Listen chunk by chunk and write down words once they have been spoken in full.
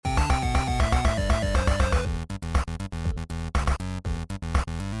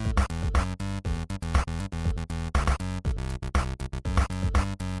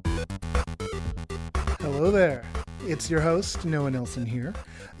Hello there. It's your host, Noah Nelson here.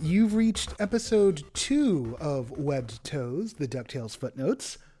 You've reached episode 2 of Webbed Toes, the DuckTales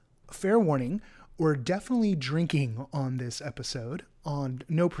Footnotes. Fair warning, we're definitely drinking on this episode. On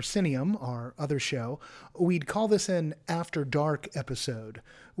No Proscenium, our other show, we'd call this an After Dark episode,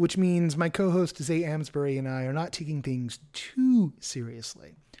 which means my co-host Zay Amsbury and I are not taking things too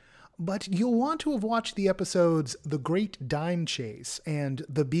seriously. But you'll want to have watched the episodes The Great Dime Chase and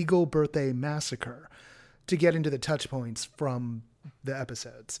The Beagle Birthday Massacre to get into the touch points from the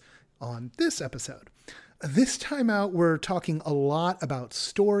episodes on this episode. This time out, we're talking a lot about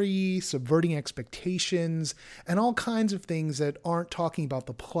story, subverting expectations, and all kinds of things that aren't talking about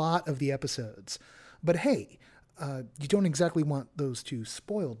the plot of the episodes. But hey, you don't exactly want those two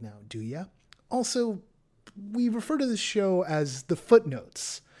spoiled now, do ya? Also, we refer to this show as the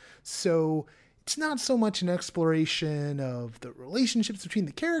Footnotes. So it's not so much an exploration of the relationships between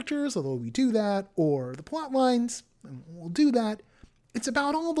the characters, although we do that, or the plot lines, and we'll do that. It's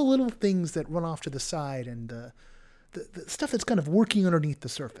about all the little things that run off to the side and the stuff that's kind of working underneath the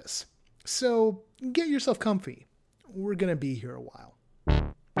surface. So get yourself comfy. We're going to be here a while.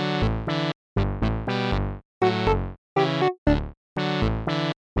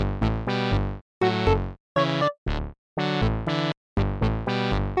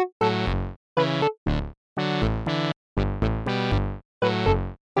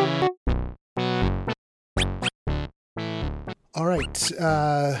 All right,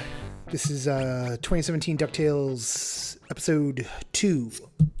 this is 2017 DuckTales episode 2.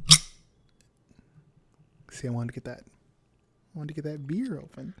 See, I wanted to get that beer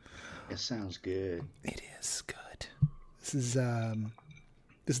open. It sounds good. It is good. This is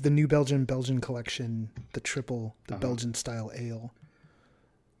the new Belgian collection, the triple, the Belgian style ale,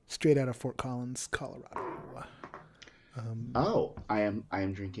 straight out of Fort Collins, Colorado. I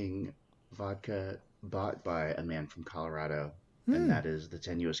am drinking vodka bought by a man from Colorado. And that is the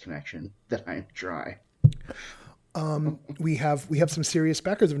tenuous connection that I am dry. We have some serious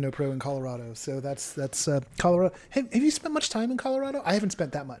backers of No Pro in Colorado, so that's Colorado. Have you spent much time in Colorado? I haven't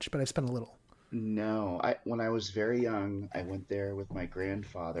spent that much, but I've spent a little. No, when I was very young, I went there with my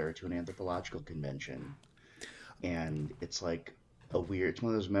grandfather to an anthropological convention, and it's like it's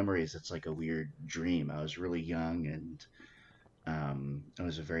one of those memories. It's like a weird dream. I was really young, and it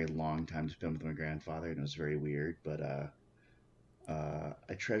was a very long time to spend with my grandfather, and it was very weird, but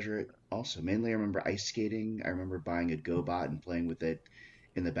I treasure it also. Mainly, I remember ice skating. I remember buying a GoBot and playing with it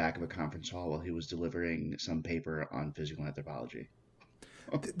in the back of a conference hall while he was delivering some paper on physical anthropology.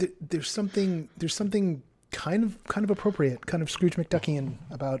 There's something kind of appropriate, kind of Scrooge McDuckian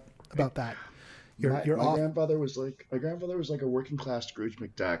about that. My grandfather was like a working class Scrooge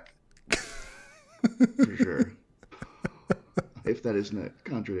McDuck, for sure. If that isn't a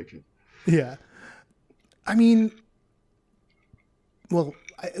contradiction. Yeah, I mean. Well,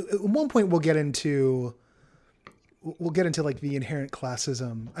 at one point we'll get into like the inherent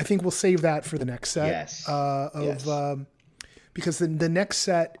classism. I think we'll save that for the next set. Yes. Because the next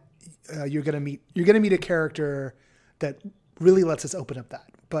set you're gonna meet a character that really lets us open up that.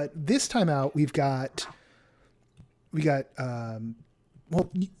 But this time out we got right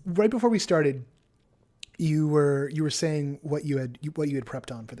before we started, you were saying what you had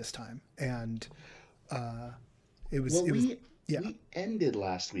prepped on for this time, and we ended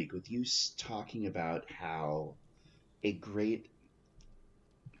last week with you talking about how a great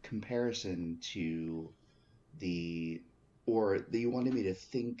comparison to you wanted me to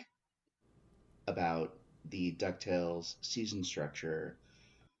think about the DuckTales season structure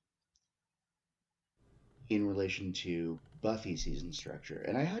in relation to Buffy season structure.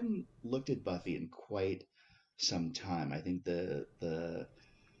 And I hadn't looked at Buffy in quite some time. I think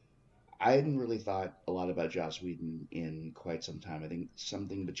I hadn't really thought a lot about Joss Whedon in quite some time. I think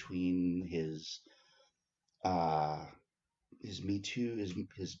something between his Me Too,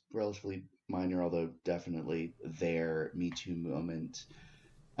 his relatively minor, although definitely there, Me Too moment,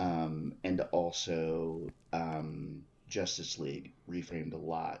 and also Justice League reframed a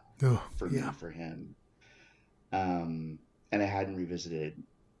lot for him. And I hadn't revisited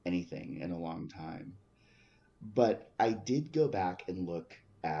anything in a long time. But I did go back and look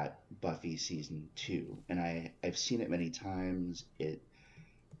at Buffy season 2, and I've seen it many times. It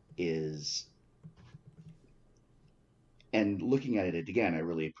is, and looking at it again, I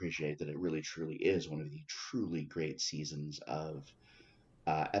really appreciate that it really truly is one of the truly great seasons of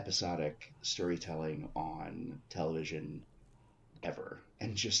episodic storytelling on television ever,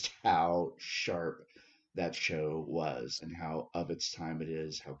 and just how sharp that show was, and how of its time it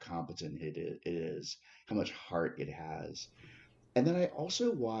is, how competent it is, how much heart it has. And then I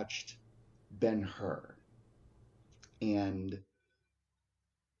also watched Ben-Hur, And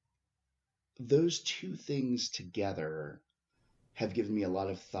those two things together have given me a lot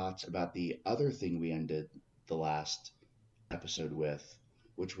of thoughts about the other thing we ended the last episode with,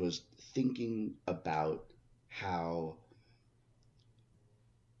 which was thinking about how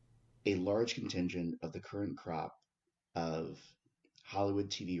a large contingent of the current crop of Hollywood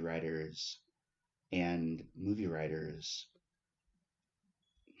TV writers and movie writers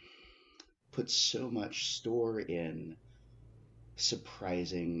put so much store in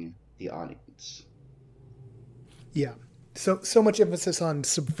surprising the audience. Yeah. So much emphasis on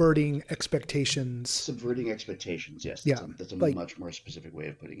subverting expectations. Subverting expectations, yes. Yeah. That's a like, much more specific way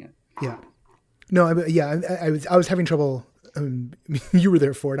of putting it. Yeah. No, I was having trouble. You were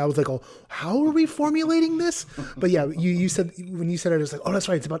there for it. I was like, "Oh, how are we formulating this?" But yeah, you said when you said it, I was like, "Oh, that's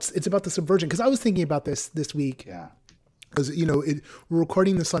right. It's about the subversion." Because I was thinking about this week. Yeah. Because we're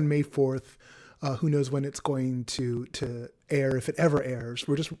recording this on May 4th. Who knows when it's going to air, if it ever airs.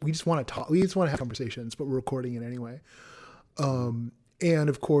 We just want to talk. We just want to have conversations, but we're recording it anyway. And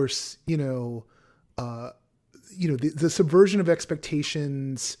of course, the subversion of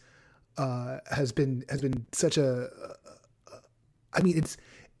expectations has been such a. I mean,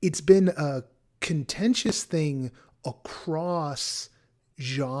 it's been a contentious thing across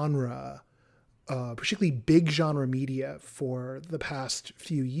genre, particularly big genre media for the past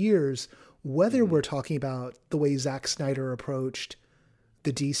few years. Whether we're talking about the way Zack Snyder approached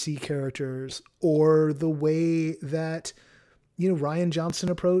the DC characters or the way that Rian Johnson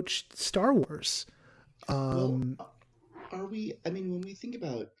approached Star Wars. Are we? I mean, when we think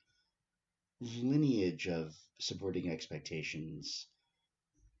about lineage of subverting expectations,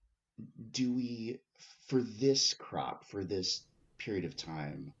 do we, for this crop, for this period of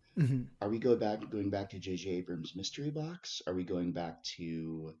time, are we going back to J.J. Abrams' Mystery Box? Are we going back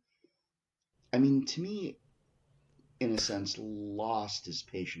to? I mean, to me, in a sense, Lost is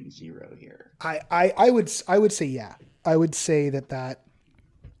patient zero here. I would say yeah. I would say that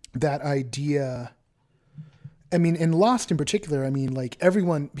idea. I mean, in Lost in particular, I mean, like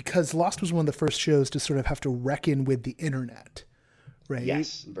everyone, because Lost was one of the first shows to sort of have to reckon with the internet, right?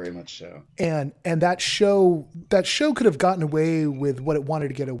 Yes, very much so. And that show could have gotten away with what it wanted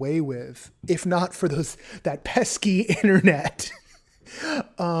to get away with, if not for that pesky internet.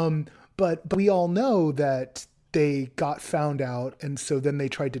 But we all know that they got found out, and so then they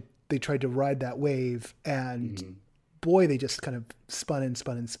tried to ride that wave, and boy, they just kind of spun and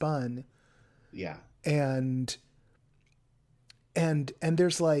spun and spun. Yeah. And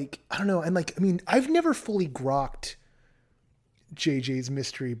there's like, I don't know, and like, I mean, I've never fully grokked JJ's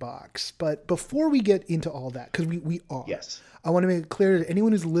Mystery Box, but before we get into all that, because we are, yes, I want to make it clear to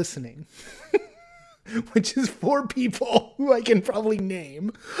anyone who's listening, which is 4 people who I can probably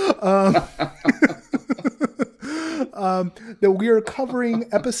name, that we are covering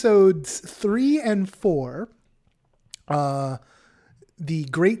episodes 3 and 4, The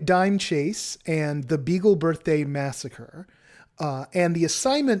Great Dime Chase and The Beagle Birthday Massacre. And the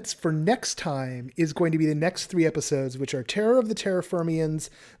assignments for next time is going to be the next 3 episodes, which are Terror of the Terraformians,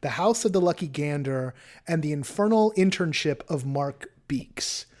 The House of the Lucky Gander, and The Infernal Internship of Mark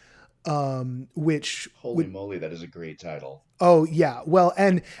Beeks. Which holy moly, that is a great title. Oh yeah, well,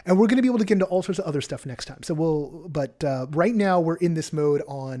 and we're going to be able to get into all sorts of other stuff next time. So but right now we're in this mode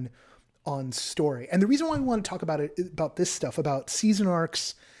on story, and the reason why we want to talk about this stuff, about season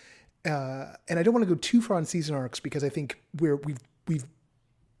arcs, and I don't want to go too far on season arcs because I think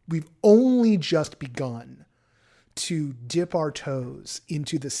we've only just begun to dip our toes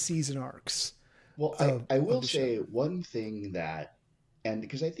into the season arcs. Well, I will say one thing that. And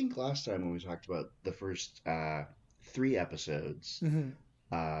because I think last time when we talked about the first 3 episodes,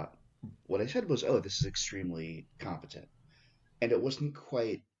 what I said was, oh, this is extremely competent. And it wasn't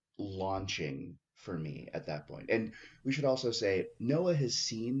quite launching for me at that point. And we should also say, Noah has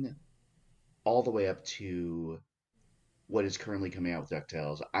seen all the way up to what is currently coming out with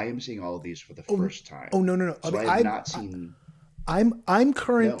DuckTales. I am seeing all of these for the first time. Oh, no. So I have not seen... I'm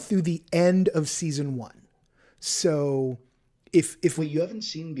current through the end of season 1. So... If Wait, you haven't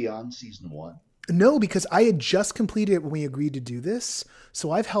seen beyond season 1? No, because I had just completed it when we agreed to do this,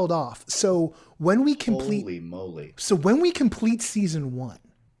 so I've held off. So when we complete, holy moly! So when we complete season 1,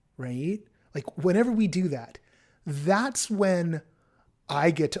 right? Like whenever we do that, that's when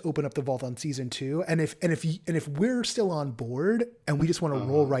I get to open up the vault on season 2. And if we're still on board and we just want to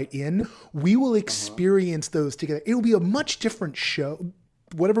roll right in, we will experience those together. It will be a much different show.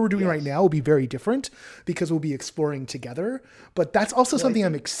 Whatever we're doing right now will be very different because we'll be exploring together. But that's also something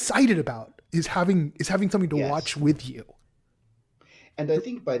I'm excited about is having something to watch with you. And I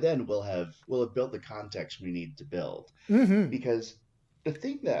think by then we'll have built the context we need to build. Mm-hmm. Because the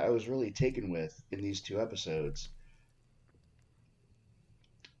thing that I was really taken with in these two episodes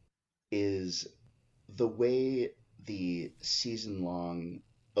is the way the season long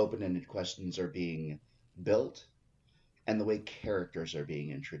open ended questions are being built and the way characters are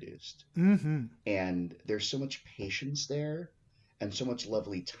being introduced. Mm-hmm. And there's so much patience there and so much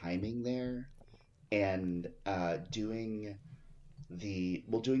lovely timing there. And doing the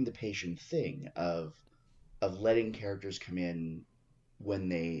patient thing of letting characters come in when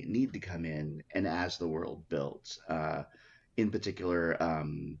they need to come in and as the world builds. In particular,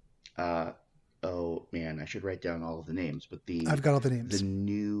 uh, oh man, I should write down all of the names, but I've got all the the names.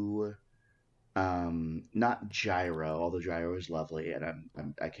 new not Gyro, although Gyro is lovely,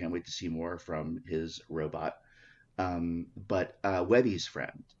 and I can't wait to see more from his robot. But Webby's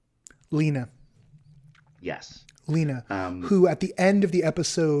friend, Lena. yes, Lena, um, who at the end of the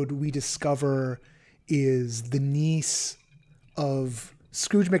episode we discover is the niece of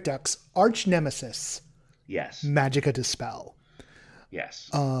Scrooge McDuck's arch nemesis, yes, Magica Dispel. yes,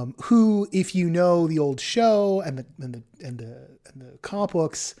 Who, if you know the old show and the comic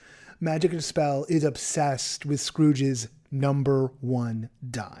books, Magica Dispel is obsessed with Scrooge's number one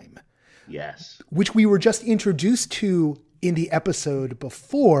dime, yes, which we were just introduced to in the episode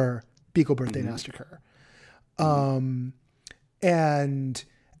before Beagle Birthday mm-hmm, Massacre. mm-hmm, And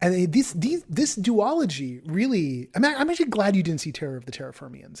this duology really, I'm actually glad you didn't see Terror of the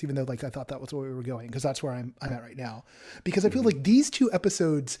Terraformians, even though like I thought that was where we were going, because that's where I'm at right now, because I feel mm-hmm. like these two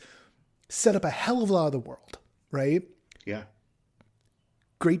episodes set up a hell of a lot of the world, right? Yeah,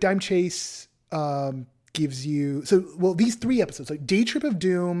 Great Dime Chase gives you these three episodes, like Day Trip of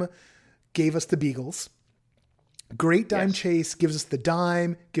Doom gave us the Beagles. Great Dime yes, Chase gives us the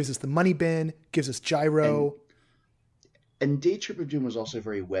dime, gives us the money bin, gives us and Gyro. Day Trip of Doom was also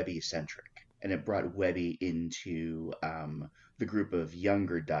very Webby centric, and it brought Webby into the group of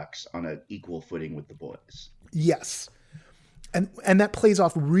younger ducks on an equal footing with the boys. Yes. And that plays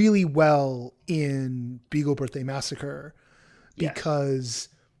off really well in Beagle Birthday Massacre Yes, because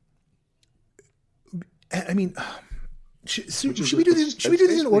I mean, which is should we do this? Should we it's do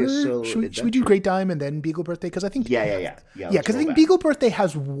this in basically a order? solo Should we do adventure. Great Dime and then Beagle Birthday? Because I think Yeah. yeah, Let's because I roll think back. Beagle Birthday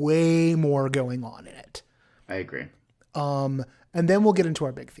has way more going on in it. I agree. And then we'll get into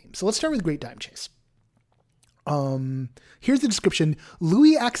our big theme. So let's start with Great Dime Chase. Here's the description.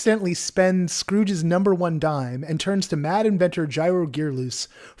 Louis accidentally spends Scrooge's number one dime and turns to mad inventor Gyro Gearloose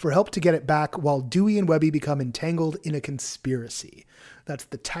for help to get it back while Dewey and Webby become entangled in a conspiracy. That's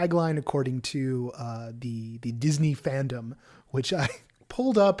the tagline according to the Disney fandom, which I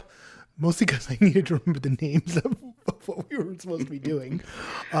pulled up mostly because I needed to remember the names of what we were supposed to be doing.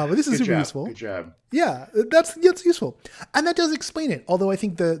 But this is super useful. Good job. Yeah, that's useful, and that does explain it. Although I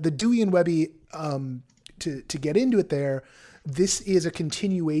think the Dewey and Webby, to get into it, this is a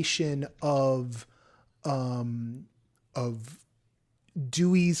continuation of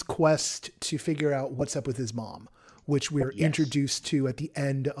Dewey's quest to figure out what's up with his mom, which we're Yes. introduced to at the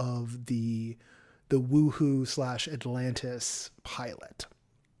end of the Woohoo / Atlantis pilot.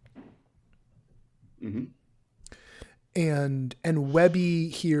 Mm-hmm. And Webby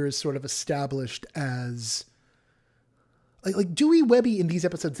here is sort of established as like Dewey, Webby in these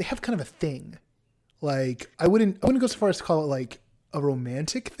episodes, they have kind of a thing. Like I wouldn't go so far as to call it like a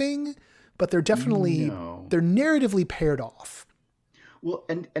romantic thing, but they're definitely No. they're narratively paired off. Well,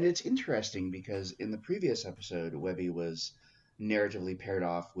 and it's interesting because in the previous episode, Webby was narratively paired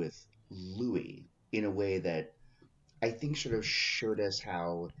off with Louis in a way that I think sort of showed us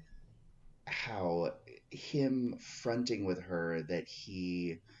how him fronting with her that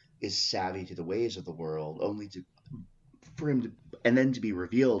he is savvy to the ways of the world, only to for him to and then to be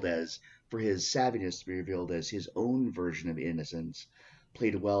revealed as for his savviness to be revealed as his own version of innocence,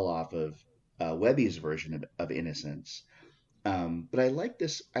 played well off of Webby's version of innocence. But I like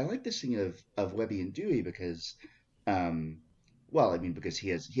this. I like this thing of Webby and Dewey because, um, well, I mean, because he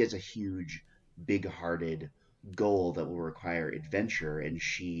has a huge, big-hearted goal that will require adventure, and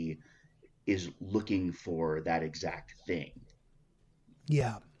she is looking for that exact thing.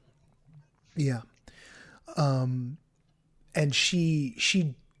 Yeah. Yeah. And she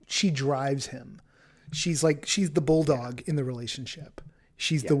drives him. She's the Yeah, bulldog in the relationship.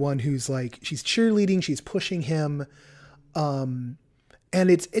 She's the yeah, one who's like, she's cheerleading, she's pushing him. And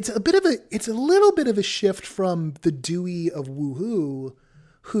it's a little bit of a shift from the Dewey of Woohoo,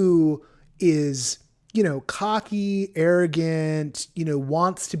 who is, cocky, arrogant,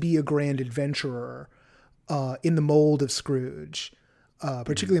 wants to be a grand adventurer, in the mold of Scrooge, hmm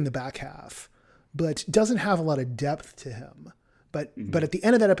particularly in the back half, but doesn't have a lot of depth to him But at the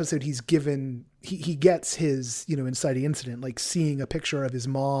end of that episode, he gets his, inciting incident, like seeing a picture of his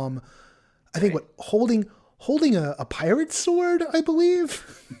mom, I think Right. holding a pirate sword, I believe,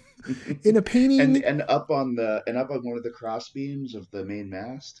 in a painting. And up on one of the cross beams of the main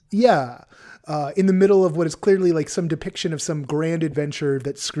mast. Yeah. In the middle of what is clearly like some depiction of some grand adventure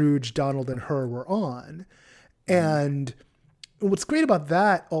that Scrooge, Donald, and her were on. Mm-hmm. And what's great about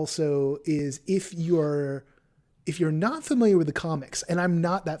that also is if you're not familiar with the comics, and I'm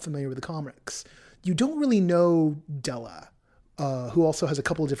not that familiar with the comics, you don't really know Della, who also has a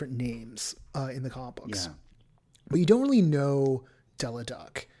couple of different names in the comic books. Yeah. But you don't really know Della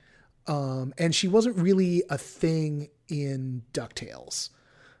Duck. And she wasn't really a thing in DuckTales,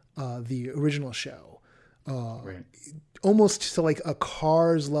 the original show. Right. Almost to like a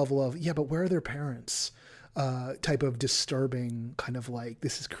Cars level of, yeah, but where are their parents? Type of disturbing kind of like,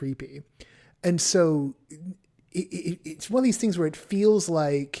 this is creepy. And so it's one of these things where it feels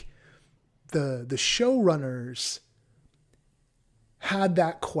like the showrunners had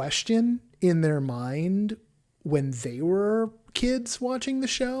that question in their mind when they were kids watching the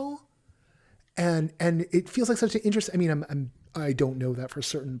show, and it feels like such an interest. I mean, I don't know that for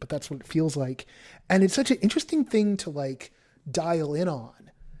certain, but that's what it feels like, and it's such an interesting thing to like dial in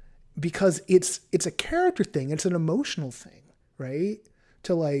on because it's a character thing, it's an emotional thing, right?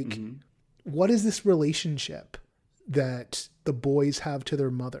 To like, Mm-hmm. what is this relationship that the boys have to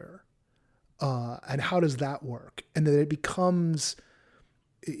their mother, and how does that work? And then it becomes,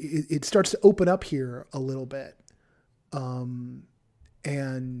 it starts to open up here a little bit, and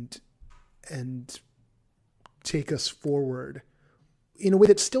take us forward in a way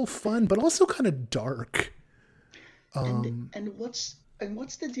that's still fun, but also kind of dark. And what's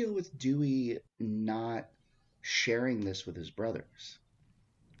the deal with Dewey not sharing this with his brothers?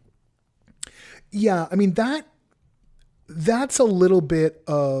 Yeah, I mean that's a little bit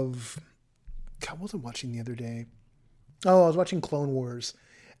of. God, what was I watching the other day? Oh, I was watching Clone Wars,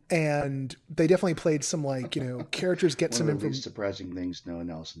 and they definitely played some like characters get One of some the least information. surprising things Noah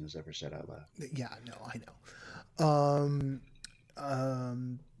Nelson has ever said out loud. Yeah, no, I know. Um,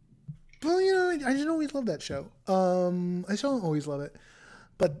 well, I didn't always love that show. I still don't always love it,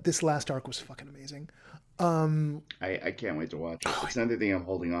 but this last arc was fucking amazing. I can't wait to watch it. It's another thing I'm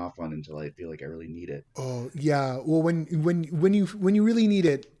holding off on until I feel like I really need it. Oh yeah, well when you really need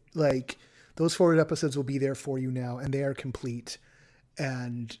it, like those forward episodes will be there for you now, and they are complete.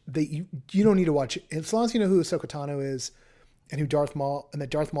 And you don't need to watch it as long as you know who Ahsoka Tano is, and who Darth Maul, and that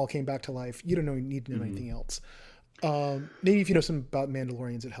Darth Maul came back to life. You don't need to know anything else. Maybe if you know some about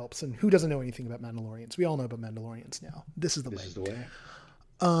Mandalorians, it helps. And who doesn't know anything about Mandalorians? We all know about Mandalorians now. This is the This way. is the way.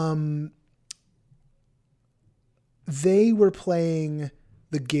 They were playing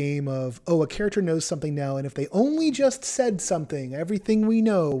the game of, a character knows something now, and if they only just said something, everything we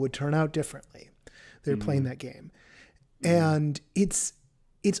know would turn out differently. They're playing that game. And it's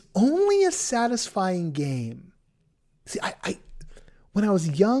only a satisfying game. See, I when I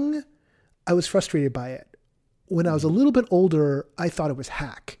was young, I was frustrated by it. When I was a little bit older, I thought it was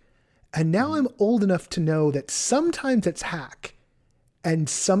hack. And now I'm old enough to know that sometimes it's hack and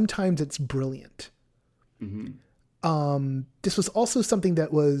sometimes it's brilliant. This was also something that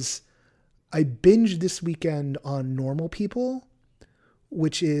I binged this weekend on Normal People,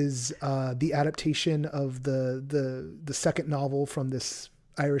 which is the adaptation of the second novel from this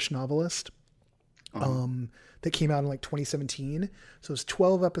Irish novelist that came out in like 2017. So it's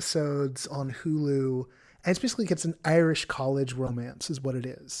 12 episodes on Hulu, and it's basically it's an Irish college romance is what it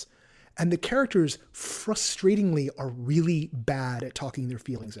is. And the characters frustratingly are really bad at talking their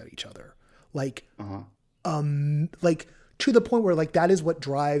feelings at each other. Like to the point where like that is what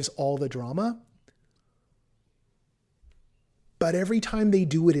drives all the drama. But every time they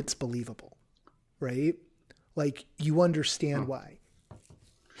do it, it's believable, right? Like you understand why.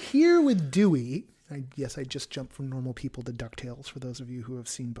 Here with Dewey, yes, I just jumped from Normal People to DuckTales for those of you who have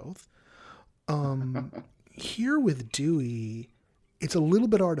seen both. Here with Dewey, it's a little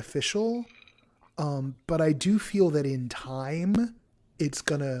bit artificial, but I do feel that in time, it's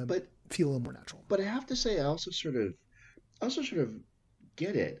gonna But feel a little more natural. but I have to say, I also sort of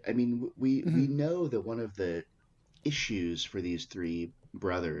get it. I mean, we know that one of the issues for these three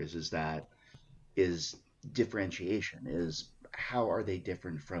brothers is differentiation, is how are they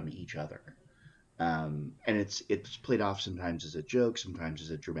different from each other. And it's played off sometimes as a joke, sometimes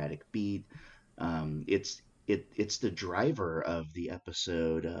as a dramatic beat. It's the driver of the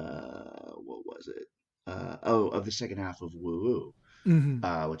episode. What was it? Of the second half of Woo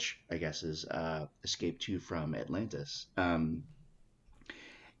Woo, which I guess is Escape 2 from Atlantis.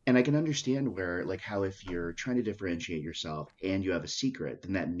 And I can understand where, like, how if you're trying to differentiate yourself and you have a secret,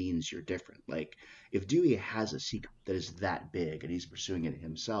 then that means you're different. Like, if Dewey has a secret that is that big and he's pursuing it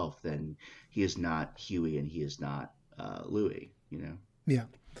himself, then he is not Huey and he is not Louie, you know? Yeah.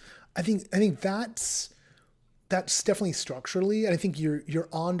 I think that's definitely structurally. I think you're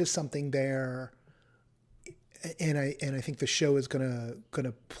onto something there, and I think the show is gonna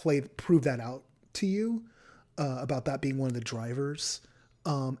prove that out to you, about that being one of the drivers.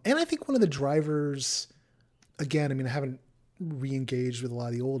 And I think one of the drivers, again, I mean, I haven't re-engaged with a lot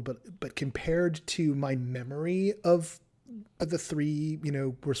of the old, but compared to my memory of the three,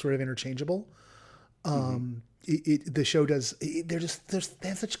 were sort of interchangeable. Hmm. The show does. They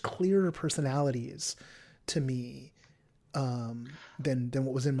have such clearer personalities to me, than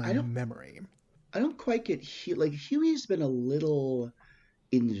what was in my I don't memory. I don't quite get like Huey's been a little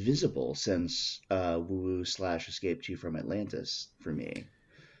invisible since Woo Woo slash Escape 2 from Atlantis for me.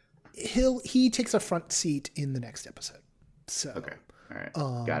 He takes a front seat in the next episode. Okay. So, All right.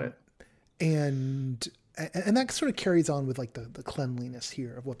 Got um, it. and and that sort of carries on with like the cleanliness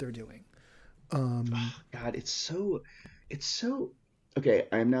here of what they're doing. Um, Oh, God, it's so okay.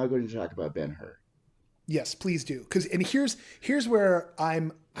 I'm now going to talk about Ben-Hur. yes, please do. And here's where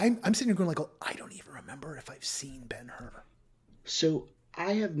I'm sitting here going like, oh, I don't even remember if I've seen Ben Hur. So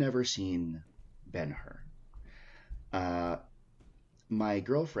I have never seen Ben-Hur. Uh, my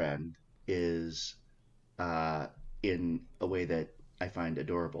girlfriend is uh, in a way that I find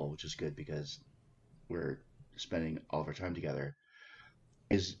adorable, which is good because we're spending all of our time together,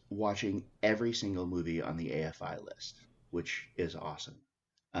 is watching every single movie on the AFI list, which is awesome.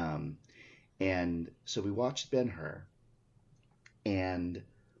 Um, and so we watched Ben Hur, and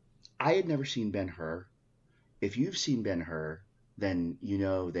I had never seen Ben Hur. If you've seen Ben Hur, then you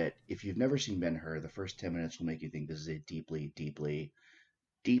know that if you've never seen Ben Hur, the first 10 minutes will make you think this is a deeply, deeply,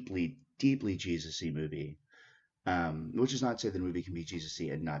 deeply, deeply Jesus-y movie. Which is not to say the movie can be Jesus-y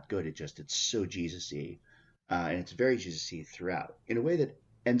and not good. It's so Jesus-y, and it's very Jesus-y throughout in a way that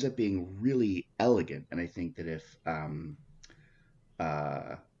ends up being really elegant. And I think that if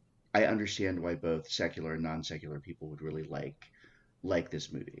uh, I understand why both secular and non-secular people would really like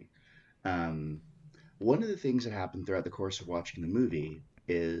this movie. Um, One of the things that happened throughout the course of watching the movie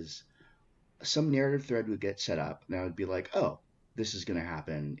is some narrative thread would get set up, and I would be like, "Oh, this is going to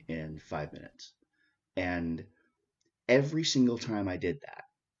happen in 5 minutes," and every single time I did that,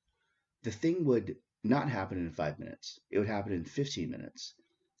 the thing would not happen in 5 minutes. It would happen in 15 minutes.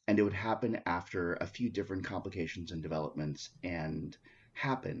 And it would happen after a few different complications and developments and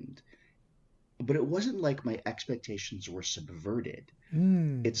happened. But it wasn't like my expectations were subverted.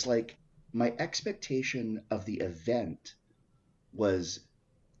 Mm. It's like my expectation of the event was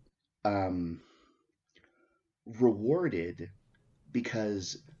um, rewarded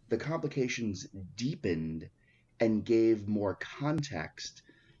because the complications deepened and gave more context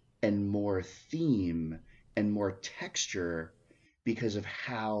and more theme and more texture because of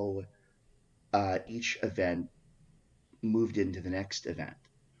how each event moved into the next event.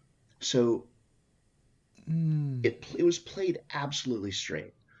 So Mm. it was played absolutely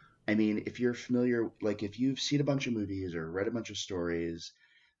straight. I mean, if you're familiar, like if you've seen a bunch of movies or read a bunch of stories,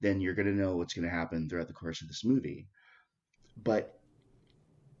 then you're going to know what's going to happen throughout the course of this movie. But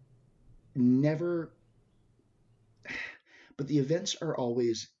never, but the events are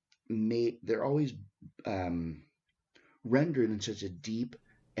always they're always um, rendered in such a deep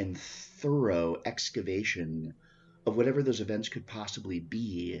and thorough excavation of whatever those events could possibly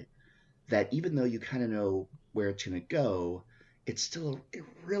be that even though you kind of know where it's going to go, it's still a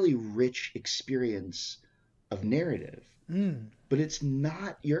really rich experience of narrative. Mm. But it's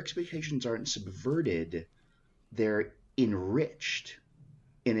not, your expectations aren't subverted, they're enriched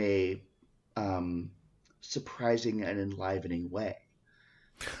in a um, surprising and enlivening way.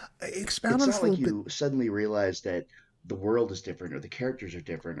 Expound It's on not this a like little bit. you suddenly realize that the world is different or the characters are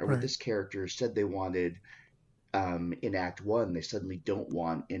different or what Right. this character said they wanted in Act One, they suddenly don't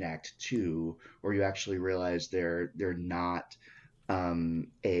want in Act Two, or you actually realize they're not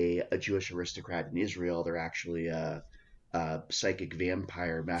a Jewish aristocrat in Israel. They're actually a psychic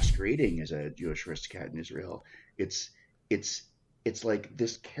vampire masquerading as a Jewish aristocrat in Israel. It's it's it's like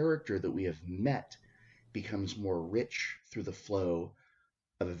this character that we have met becomes more rich through the flow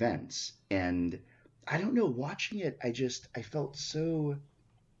of events. And I don't know, watching it, I felt so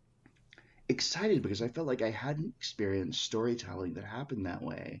excited because I felt like I hadn't experienced storytelling that happened that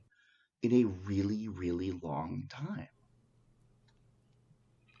way in a really, really long time.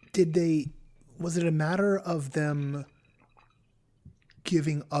 Did they? Was it a matter of them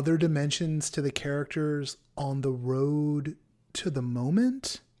giving other dimensions to the characters on the road to the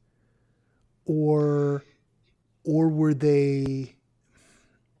moment? or were they,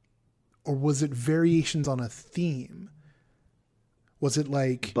 or was it variations on a theme? Was it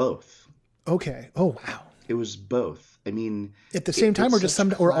like Both. okay? Oh wow! It was both. I mean, At the same time, or just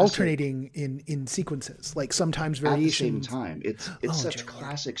some, or classic, alternating in sequences, like sometimes at the same variations. time. It's Oh, such dear Lord.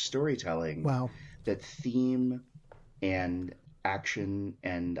 classic storytelling Wow. that theme and action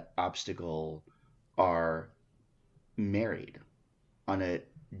and obstacle are married on a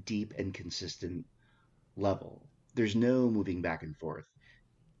deep and consistent level. There's no moving back and forth.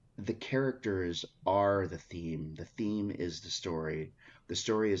 The characters are the theme. The theme is the story. The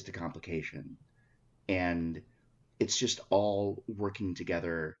story is the complication. And it's just all working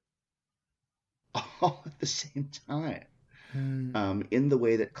together all at the same time, Hmm. in the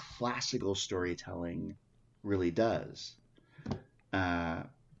way that classical storytelling really does. Uh,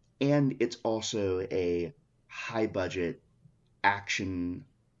 and it's also a high budget action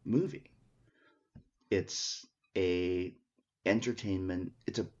movie. It's a entertainment.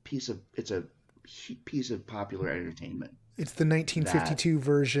 It's a piece of popular entertainment It's the that 1952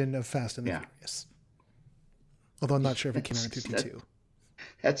 version of Fast and the yeah, Furious. Although I'm not sure if it came out in that's that, 52.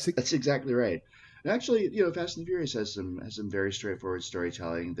 that's exactly right. And actually, Fast and Furious has some very straightforward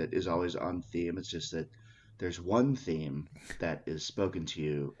storytelling that is always on theme. It's just that there's one theme that is spoken to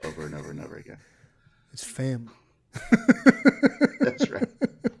you over and over and over again. It's family. That's right.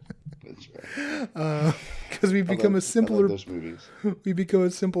 That's right. Because we've become a I love simpler, those movies. we become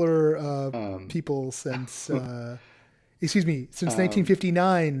a simpler Um, people since, excuse me, since um,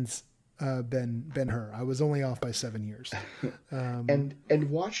 1959's Ben Hur. I was only off by 7 years. and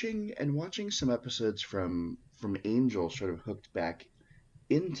watching some episodes from Angel sort of hooked back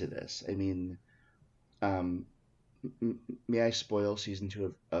into this. I mean, um, may I spoil season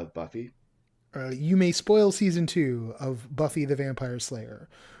two of Buffy? You may spoil season 2 of Buffy the Vampire Slayer,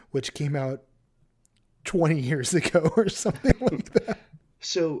 which came out 20 years ago or something like that.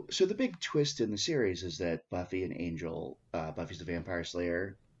 So the big twist in the series is that Buffy and Angel, Buffy's the vampire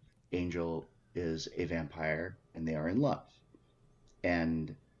slayer, Angel is a vampire, and they are in love.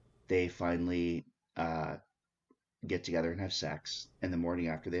 And they finally get together and have sex. And the morning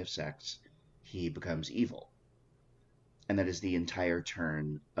after they have sex, he becomes evil. And that is the entire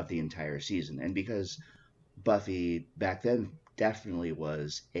turn of the entire season. And because Buffy back then definitely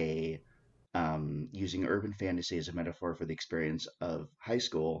was a using urban fantasy as a metaphor for the experience of high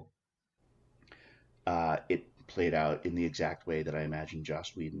school, it played out in the exact way that I imagine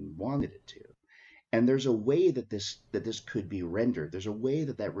Joss Whedon wanted it to. And there's a way that this could be rendered. There's a way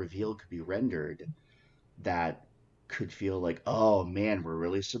that reveal could be rendered that could feel like, oh man, we're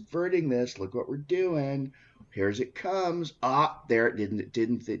really subverting this. Look what we're doing. Here's it comes. Ah, there it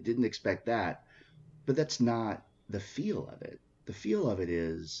didn't expect that. But that's not the feel of it. The feel of it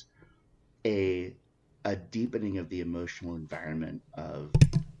is a a deepening of the emotional environment of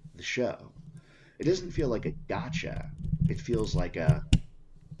the show. It doesn't feel like a gotcha. It feels like a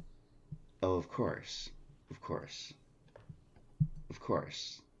oh, of course, of course, of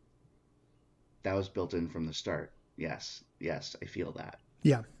course. That was built in from the start. Yes, yes, I feel that.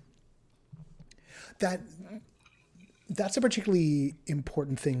 Yeah. That that's a particularly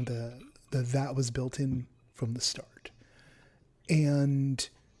important thing, that was built in from the start. And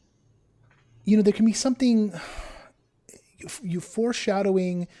there can be something, you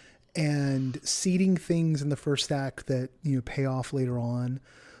foreshadowing and seeding things in the first act that pay off later on.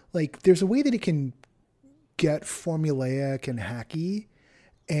 Like there's a way that it can get formulaic and hacky,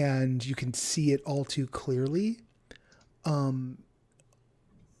 and you can see it all too clearly. But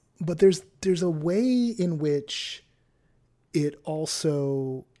there's a way in which it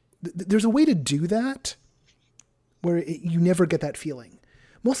also there's a way to do that where you never get that feeling,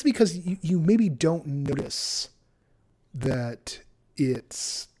 mostly because you maybe don't notice that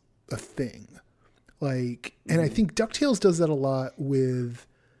it's a thing. Like, and I think DuckTales does that a lot with,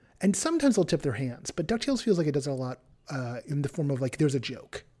 and sometimes they'll tip their hands, but DuckTales feels like it does it a lot in the form of like, there's a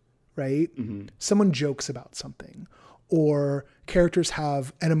joke, right? Mm-hmm. Someone jokes about something, or characters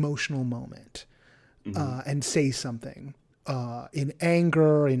have an emotional moment and say something in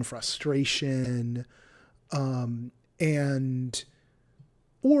anger, in frustration, and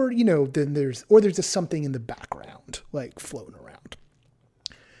then there's just something in the background like floating around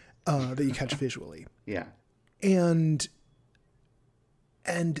that you catch visually. Yeah. And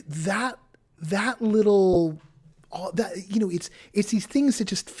that little, that it's these things that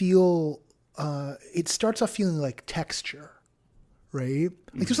just feel, it starts off feeling like texture, right?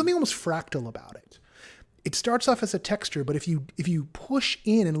 Like there's something almost fractal about it. It starts off as a texture, but if you push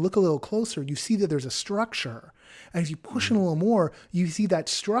in and look a little closer, you see that there's a structure, And as you push in a Mm-hmm. little more, you see that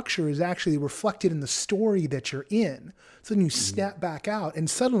structure is actually reflected in the story that you're in. So then you Mm-hmm. snap back out and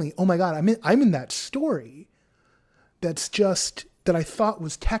suddenly, oh my God, I'm in that story that's just that I thought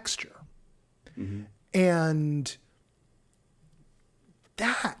was texture. Mm-hmm. And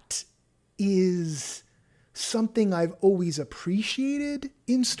that is something I've always appreciated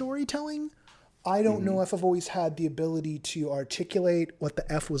in storytelling. I don't Mm-hmm. know if I've always had the ability to articulate what the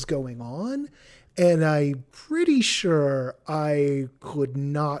F was going on. And I'm pretty sure I could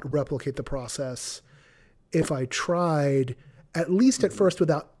not replicate the process if I tried, at least at Mm-hmm. first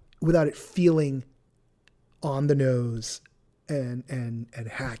without it feeling on the nose and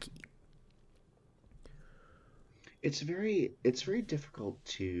hacky. It's very difficult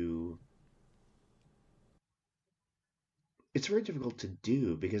to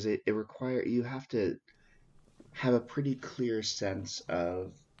do because it require you have to have a pretty clear sense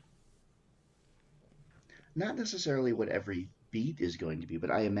of not necessarily what every beat is going to be,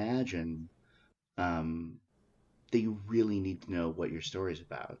 but I imagine um, that you really need to know what your story is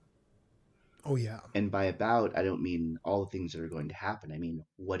about. Oh yeah. And by about, I don't mean all the things that are going to happen. I mean,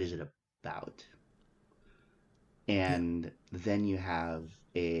 what is it about? Yeah. And then you have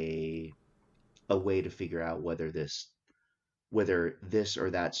a way to figure out whether this or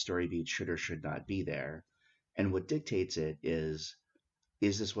that story beat should or should not be there. And what dictates it is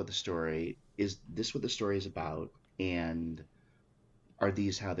this what the story is about, and are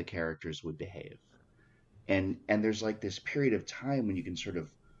these how the characters would behave? And there's like this period of time when you can sort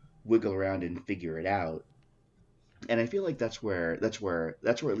of wiggle around and figure it out. And I feel like that's where at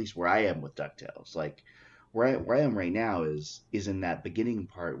least where I am with DuckTales. Like where I am right now is in that beginning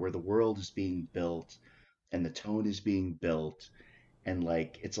part where the world is being built and the tone is being built, and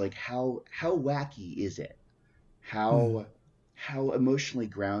like it's like how wacky is it? Hmm. How emotionally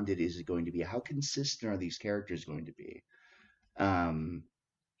grounded is it going to be? How consistent are these characters going to be? Um,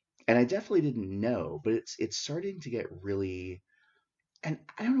 and I definitely didn't know, but it's starting to get really, and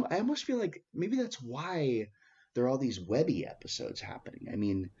I don't know, I almost feel like maybe that's why there are all these Webby episodes happening. I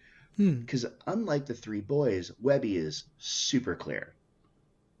mean, Hmm. because unlike the three boys, Webby is super clear.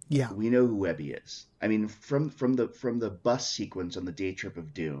 Yeah. We know who Webby is. I mean, from the bus sequence on the Day Trip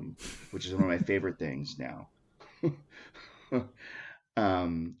of Doom, which is one of my favorite things now.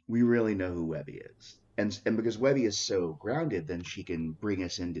 We really know who Webby is. And because Webby is so grounded, then she can bring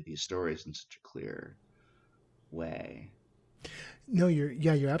us into these stories in such a clear way. No,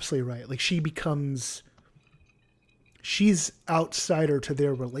 you're absolutely right. Like she's outsider to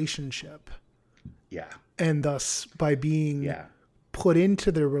their relationship. Yeah. And thus by being Yeah. put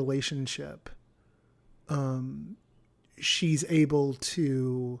into their relationship, she's able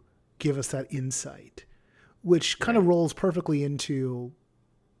to give us that insight, which kind of Right. rolls perfectly into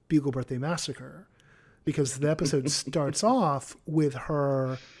Bugle Birthday Massacre because the episode starts off with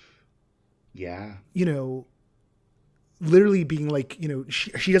her, Yeah. you know, literally being like,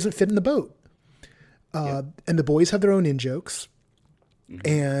 she doesn't fit in the boat. Yep. And the boys have their own in jokes Hmm.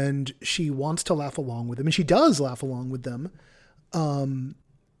 and she wants to laugh along with them and she does laugh along with them.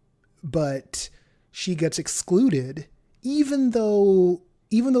 But she gets excluded even though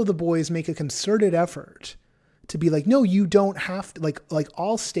the boys make a concerted effort to be like, no, you don't have to, like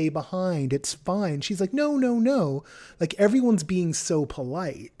I'll stay behind, it's fine. She's like, no, no, no. Like everyone's being so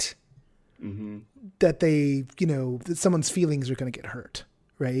polite Hmm. that that someone's feelings are going to get hurt,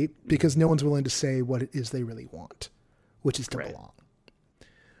 right? Hmm. Because no one's willing to say what it is they really want, which is to Right. belong.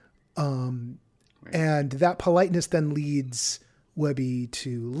 Right. And that politeness then leads Webby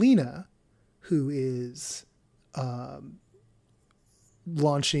to Lena, who is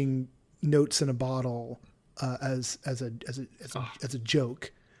launching notes in a bottle Oh, as a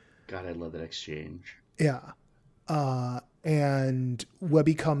joke. God, I love that exchange. Yeah. And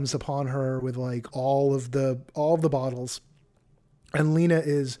Webby comes upon her with like all of the bottles, and Lena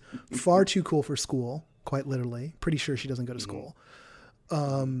is far too cool for school, quite literally. Pretty sure she doesn't go to Hmm. school,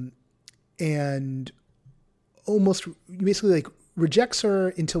 Hmm. and almost basically like rejects her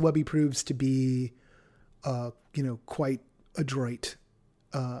until Webby proves to be, quite adroit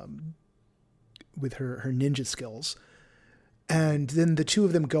with her ninja skills. And then the two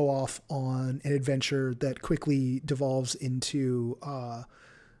of them go off on an adventure that quickly devolves into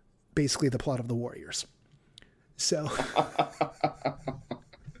basically the plot of The Warriors. So,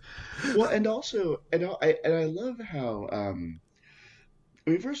 Well, and also, and I love how I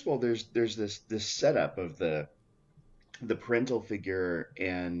mean, first of all, there's this setup of the parental figure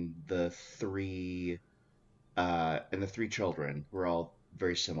and the three children who are all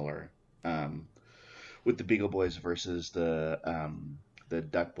very similar, um, with the Beagle Boys versus the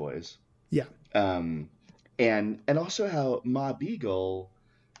Duck Boys. yeah. Um, and also how Ma Beagle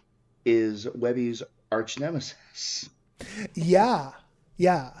is Webby's arch nemesis. Yeah,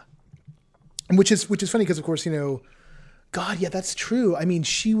 yeah. Which is funny because, of course, God, yeah, that's true. I mean,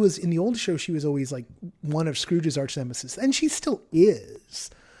 she was in the old show. She was always like one of Scrooge's arch nemesis, and she still is.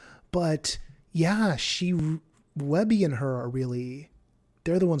 But yeah, Webby and her are really,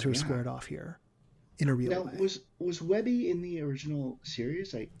 they're the ones who are Yeah. squared off here in a real Now, way. was Webby in the original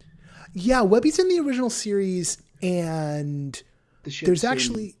series? Yeah, Webby's in the original series, and Does she have the there's same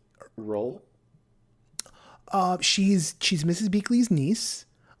actually role? she's Mrs. Beakley's niece.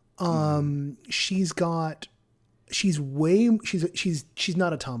 Mm-hmm. She's got she's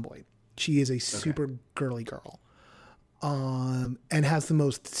not a tomboy. She is a Okay. super girly girl. And has the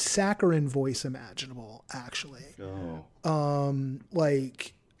most saccharine voice imaginable, actually. Oh.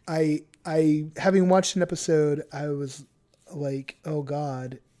 Like I having watched an episode, I was like, oh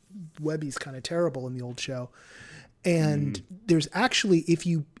God, Webby's kind of terrible in the old show. And Mm. there's actually, if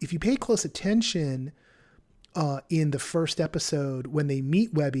you pay close attention, in the first episode when they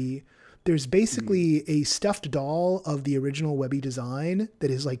meet Webby, there's Mm. basically a stuffed doll of the original Webby design that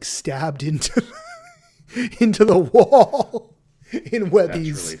is like stabbed into into the wall in That's really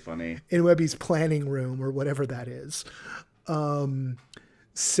Webby's funny. planning room or whatever that is.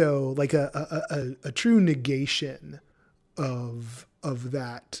 So like a true negation of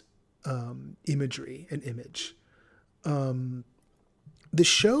that imagery and image. The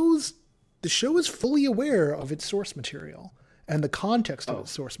show's the show is fully aware of its source material and the context of Oh,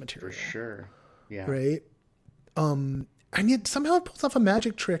 its source for material, sure. Yeah. right? And yet somehow it pulls off a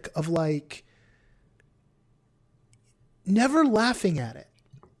magic trick of like never laughing at it,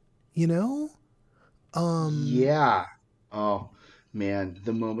 you know? Yeah. Oh, man.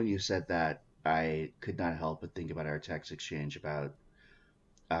 The moment you said that, I could not help but think about our text exchange about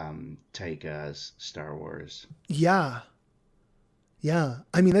Taika's Star Wars. Yeah. Yeah.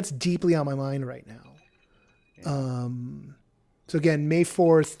 I mean, that's deeply on my mind right now. Yeah. So again, May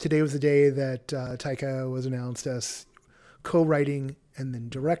 4th, today was the day that Taika was announced as co-writing and then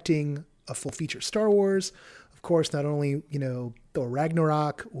directing a full feature Star Wars. Of course, not only, Thor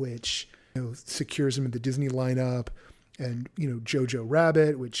Ragnarok, which, secures him in the Disney lineup, and, Jojo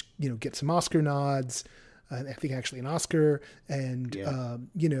Rabbit, which, gets some Oscar nods. I think actually an Oscar, and, Yeah.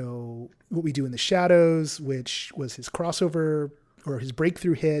 What We Do in the Shadows, which was his crossover or his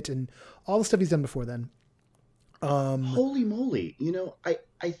breakthrough hit, and all the stuff he's done before then. Holy moly.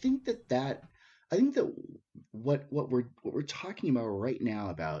 I think that what we're talking about right now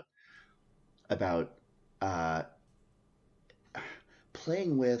about uh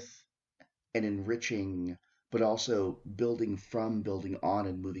playing with and enriching, but also building on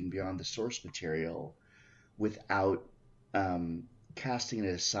and moving beyond the source material without um, casting it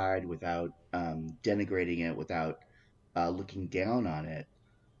aside, without denigrating it, without looking down on it,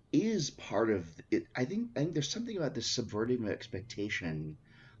 is part of it. I think there's something about this subverting of expectation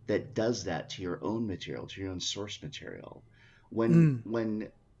that does that to your own material, to your own source material. When Mm, when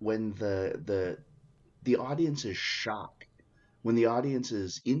when the audience's shock, when the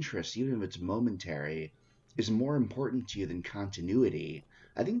audience's interest, even if it's momentary, is more important to you than continuity.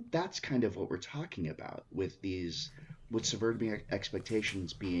 I think that's kind of what we're talking about with subverting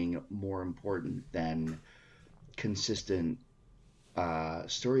expectations being more important than consistent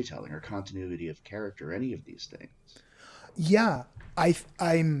storytelling or continuity of character, any of these things. yeah, I,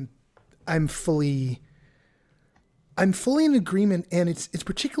 I'm, I'm fully, I'm fully in agreement, and it's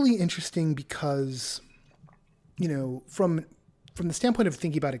particularly interesting because, from the standpoint of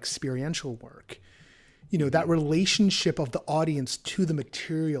thinking about experiential work, that Hmm. relationship of the audience to the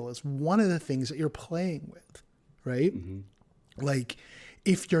material is one of the things that you're playing with, right? Hmm. Like,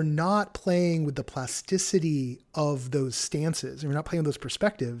 if you're not playing with the plasticity of those stances, and you're not playing with those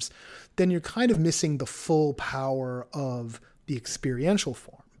perspectives, then you're kind of missing the full power of the experiential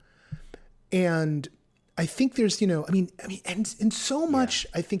form. And I think there's, and so Yeah. much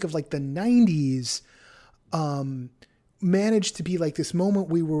I think of like the 90s managed to be like this moment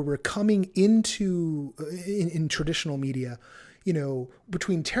we were coming into in traditional media,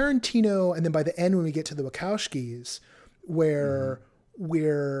 between Tarantino and then by the end when we get to the Wachowskis, Hmm. where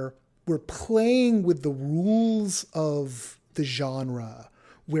we're playing with the rules of the genre,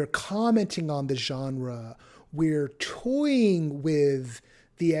 we're commenting on the genre, we're toying with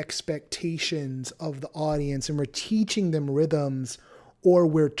the expectations of the audience, and we're teaching them rhythms, or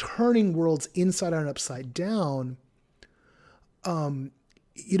we're turning worlds inside out and upside down.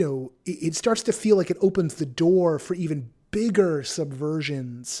 It starts to feel like it opens the door for even bigger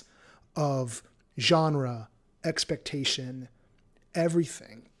subversions of genre, expectation,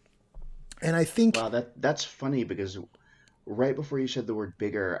 everything. And I think, Wow, that's funny because right before you said the word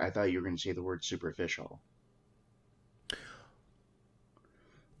bigger, I thought you were going to say the word superficial.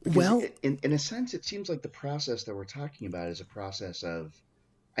 Because well, in a sense, it seems like the process that we're talking about is a process of,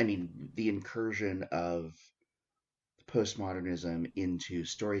 I mean, the incursion of postmodernism into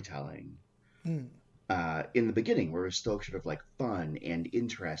storytelling mm, in the beginning, where it was still sort of like fun and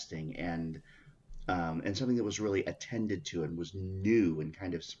interesting and something that was really attended to and was new and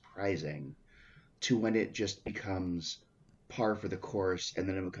kind of surprising, to when it just becomes par for the course, and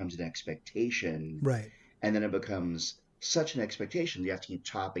then it becomes an expectation, right. and then it becomes such an expectation you have to keep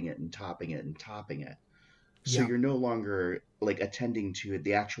topping it and topping it and topping it. So Yeah. you're no longer like attending to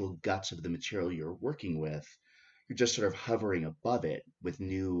the actual guts of the material you're working with. You're just sort of hovering above it with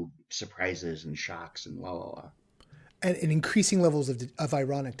new surprises and shocks and la la la. And increasing levels of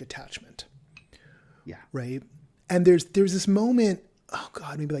ironic detachment, Yeah. right? And there's this moment, oh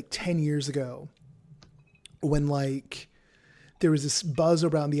God, maybe like 10 years ago, when like there was this buzz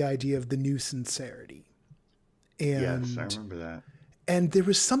around the idea of the new sincerity. Yes, I And remember that. there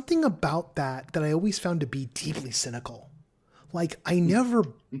was something about that I always found to be deeply cynical. Like I never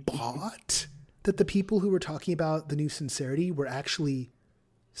bought that the people who were talking about the new sincerity were actually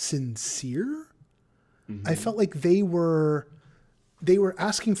sincere. I Mm-hmm. felt like they were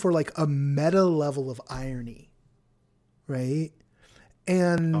asking for like a meta level of irony, right?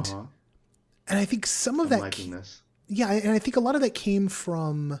 And Uh-huh. I think some of I'm that, liking this. yeah, and I think a lot of that came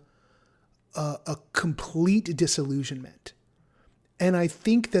from a complete disillusionment. And I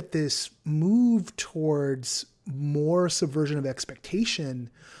think that this move towards more subversion of expectation,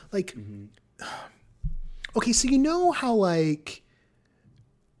 like, Mm-hmm. okay, so you know how like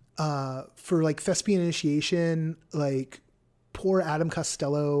for like thespian initiation, like poor Adam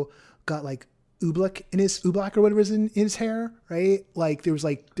Costello got like oobleck or whatever is in his hair, right? Like there was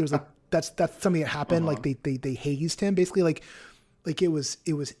like that's something that happened. Like Uh-huh. they hazed him basically. Like it was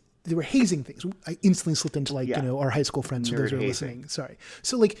they were hazing things. I instantly slipped into like Yeah. our high school friends for those Nerd who are hazing. listening. Sorry.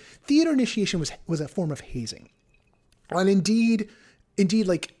 So like theater initiation was a form of hazing, and indeed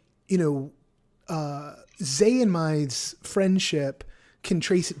like Zay and my friendship can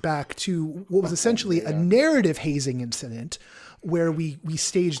trace it back to what was essentially a Yeah. narrative hazing incident where we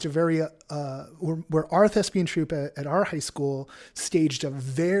staged a very where our thespian troupe at our high school staged a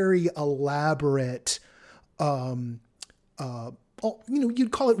very elaborate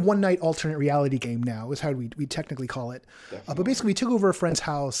you'd call it one night alternate reality game now is how we technically call it. But Definitely. basically we took over a friend's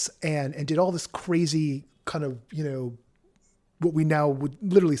house and did all this crazy kind of, what we now would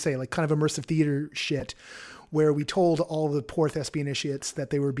literally say like kind of immersive theater shit where we told all the poor thespian initiates that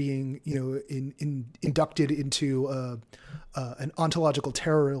they were being, inducted into an ontological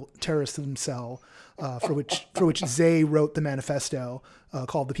terrorism cell, for which Zay wrote the manifesto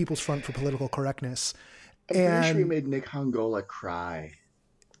called "The People's Front for Political Correctness." I'm pretty sure you And made Nick Hongola cry.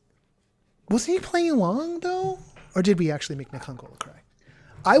 wasn't he playing along though, or did we actually make Nick Hungola cry?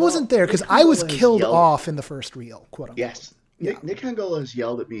 I wasn't Well, there because Nick I was Hongola has killed yelled. off in the first reel, quote unquote. Yes, Yeah. Nick Hongola has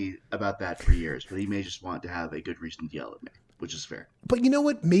yelled at me about that for years, but he may just want to have a good reason to yell at me, which is fair. But you know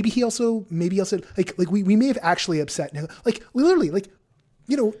what? Maybe also like we may have actually upset like literally like,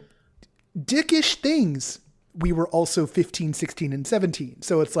 you know, dickish things. We were also 15, 16, and 17.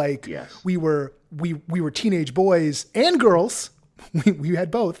 So it's like Yes. we were teenage boys and girls. We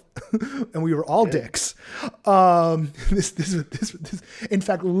had both, and we were all Good. dicks. This, in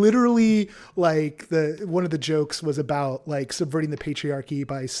fact, literally, like one of the jokes was about like subverting the patriarchy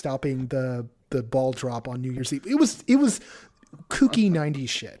by stopping the ball drop on New Year's Eve. It was kooky 90s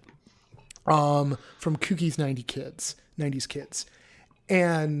shit. From Kookie's 90s kids.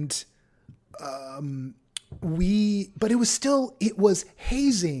 And but it was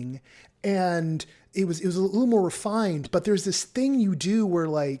hazing, and it was a little more refined, but there's this thing you do where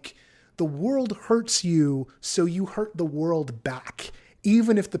like the world hurts you, so you hurt the world back.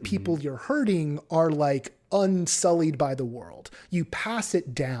 Even if the Hmm. people you're hurting are like unsullied by the world, you pass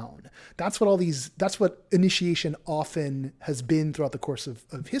it down. That's what initiation often has been throughout the course of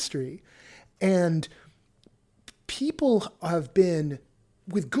history. And people have been,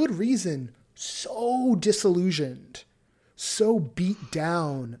 with good reason, so disillusioned, so beat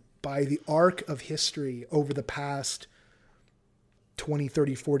down by the arc of history over the past 20,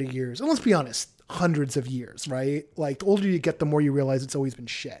 30, 40 years. And let's be honest, hundreds of years, right? Like the older you get, the more you realize it's always been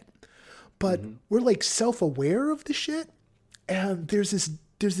shit. But Hmm. we're like self-aware of the shit. And there's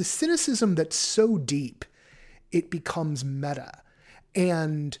this cynicism that's so deep, it becomes meta.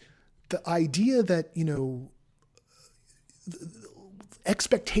 And the idea that,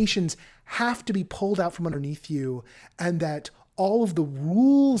 expectations have to be pulled out from underneath you, and that all of the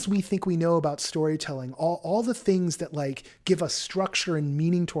rules we think we know about storytelling, all the things that like give us structure and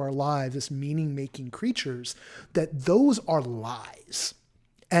meaning to our lives, as meaning-making creatures, that those are lies.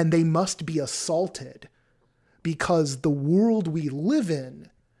 And they must be assaulted because the world we live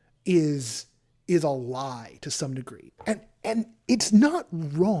in is a lie to some degree. And it's not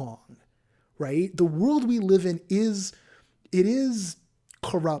wrong, right? The world we live in is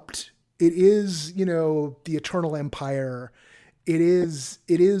corrupt. It is, the eternal empire. It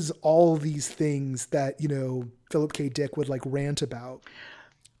is all these things that, Philip K. Dick would like rant about.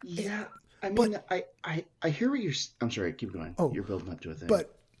 Yeah. I mean, I hear what you're, I'm sorry, keep going. Oh, you're building up to a thing.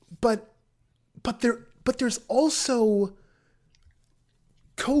 But there's also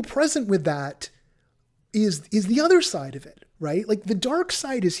co-present with that is the other side of it, right? Like the dark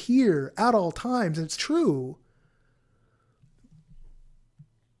side is here at all times, and it's true.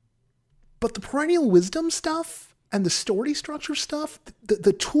 But the perennial wisdom stuff and the story structure stuff,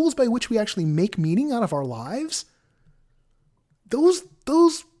 the tools by which we actually make meaning out of our lives, those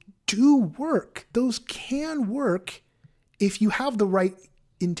do work. Those can work if you have the right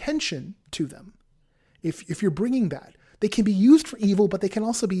intention to them. If you're bringing that, they can be used for evil, but they can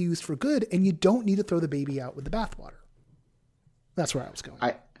also be used for good, and you don't need to throw the baby out with the bathwater. That's where I was going.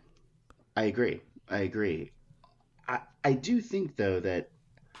 I agree. I do think though that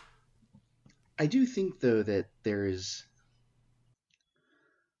there's,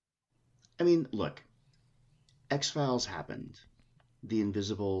 I mean, look, X-Files happened. The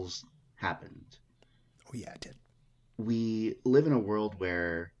Invisibles happened. Oh yeah, it did. We live in a world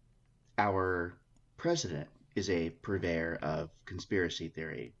where our president is a purveyor of conspiracy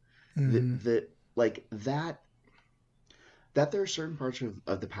theory. Mm-hmm. That there are certain parts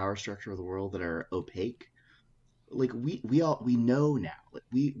of the power structure of the world that are opaque. Like we know now. Like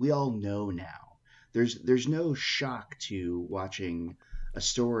we all know now. There's no shock to watching a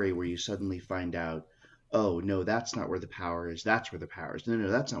story where you suddenly find out, oh no, that's not where the power is. That's where the power is.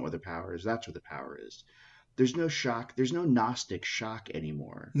 No, that's not where the power is. That's where the power is. There's no shock. There's no Gnostic shock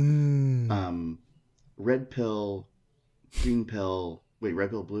anymore. Red pill, green pill. Wait, red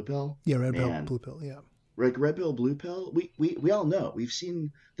pill, blue pill? Yeah, red pill, blue pill. Yeah. Like red pill, blue pill. We all know. We've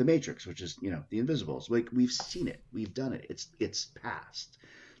seen The Matrix, which is the Invisibles. Like we've seen it. We've done it. It's past.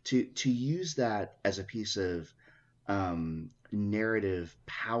 To use that as a piece of narrative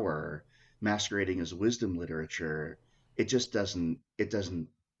power masquerading as wisdom literature, it just doesn't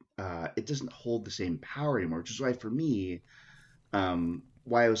hold the same power anymore. Which is why for me,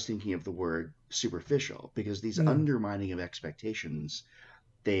 why I was thinking of the word superficial, because these undermining of expectations,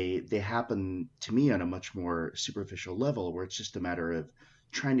 they happen to me on a much more superficial level, where it's just a matter of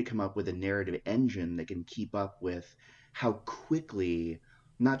trying to come up with a narrative engine that can keep up with how quickly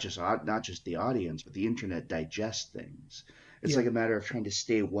not just the audience but the internet digests things. It's like a matter of trying to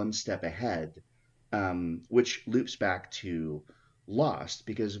stay one step ahead, which loops back to Lost,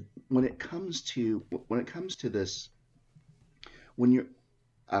 because when it comes to this, when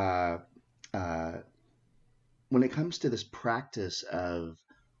it comes to this practice of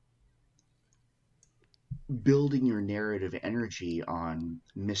building your narrative energy on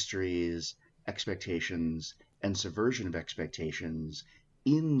mysteries, expectations, and subversion of expectations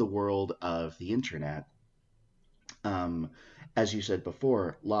in the world of the internet, as you said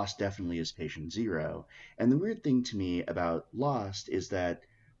before, Lost definitely is patient zero. And the weird thing to me about Lost is that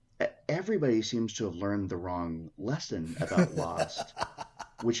everybody seems to have learned the wrong lesson about Lost,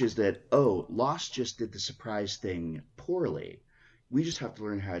 which is that, Lost just did the surprise thing poorly. We just have to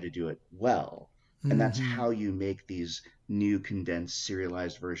learn how to do it well. And that's how you make these new condensed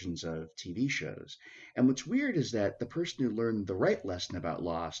serialized versions of TV shows. And what's weird is that the person who learned the right lesson about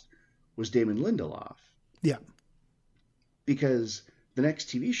Lost was Damon Lindelof. Yeah. Because the next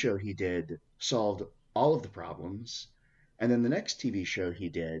TV show he did solved all of the problems. And then the next TV show he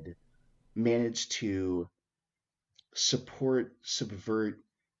did managed to support, subvert,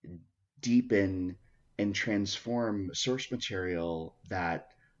 deepen, and transform source material that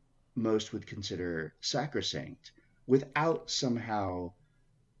most would consider sacrosanct without somehow,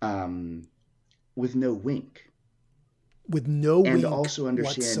 with no wink. With no wink. And also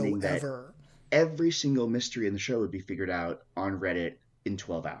understanding whatsoever. That every single mystery in the show would be figured out on Reddit in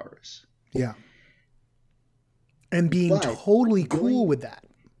 12 hours. Yeah. And being totally cool with that.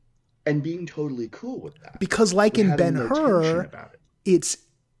 And being totally cool with that. Because like in Ben-Hur, it's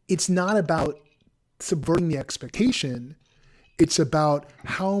not about subverting the expectation. It's about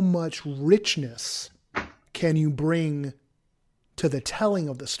how much richness can you bring to the telling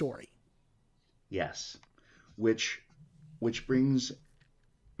of the story. Yes. Which brings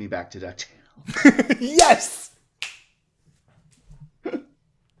me back to DuckTales. Yes!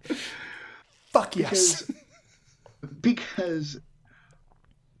 Fuck yes. Because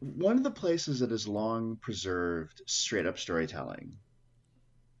one of the places that has long preserved straight up storytelling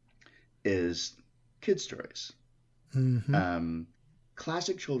is kid stories. Mm-hmm.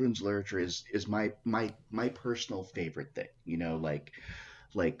 Classic children's literature is my personal favorite thing. You know, like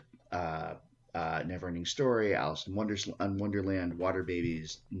uh, Neverending Story, Alice in Wonderland, Water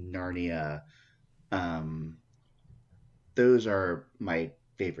Babies, Narnia. Um, those are my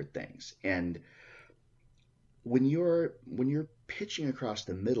favorite things. And when you're pitching across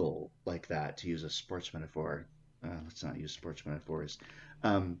the middle like that, to use a sports metaphor, let's not use sports metaphors.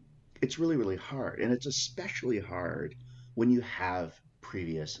 Um, it's really really hard, and it's especially hard when you have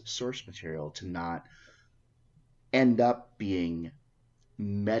previous source material to not end up being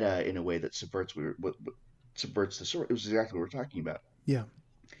meta in a way that subverts the source. It was exactly what we're talking about, Yeah.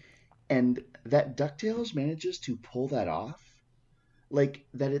 and that DuckTales manages to pull that off, like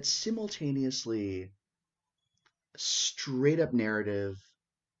that. It's simultaneously straight up narrative,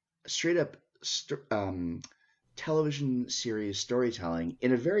 straight up television series storytelling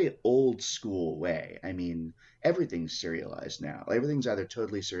in a very old school way. I mean, everything's serialized now. Everything's either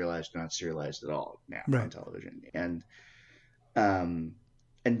totally serialized or not serialized at all now on Right. television. Um,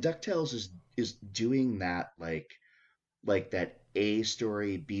 and DuckTales is doing that, like that A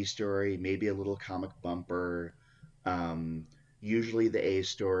story, B story, maybe a little comic bumper. Um, Usually the A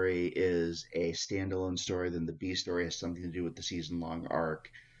story is a standalone story, then the B story has something to do with the season long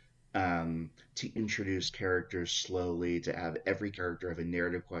arc. To introduce characters slowly, to have every character have a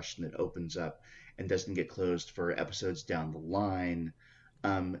narrative question that opens up and doesn't get closed for episodes down the line.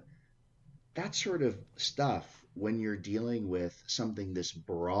 Um, that sort of stuff, when you're dealing with something this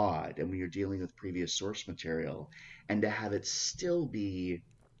broad and when you're dealing with previous source material, and to have it still be,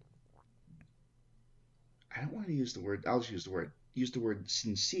 I don't want to use the word, I'll just use the word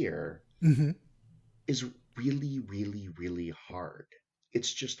sincere, Mm-hmm. is really, really, really hard.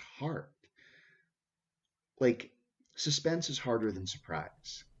 It's just hard. Like, suspense is harder than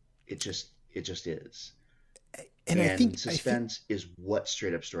surprise. It just is. And And I think, suspense is what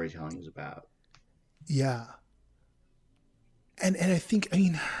straight up storytelling is about. yeah. And I think, I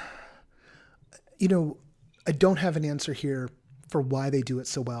mean, you know, I don't have an answer here for why they do it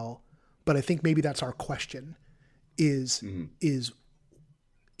so well, but I think maybe that's our question is, Mm-hmm. is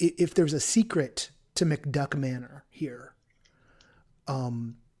if there's a secret to McDuck Manor here,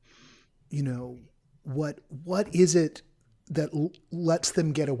 you know, what is it that lets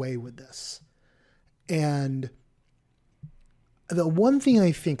them get away with this? And the one thing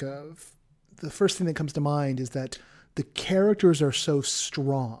I think of, the first thing that comes to mind is that the characters are so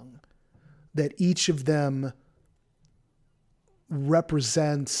strong that each of them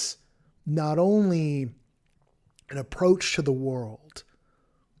represents not only an approach to the world,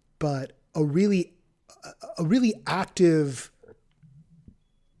 but a really active,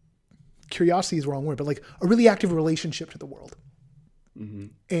 curiosity is the wrong word, but like a really active relationship to the world. Mm-hmm.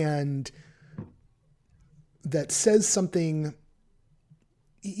 And that says something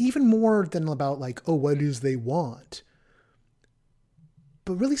even more than about like, oh, what it is they want,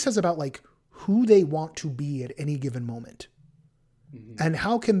 but really says about like who they want to be at any given moment. Mm-hmm. And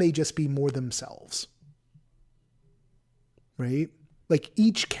how can they just be more themselves? Right? Like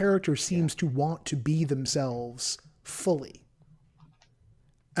each character seems to want to be themselves fully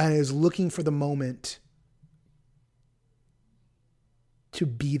and is looking for the moment to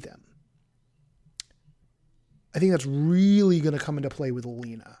be them. I think that's really going to come into play with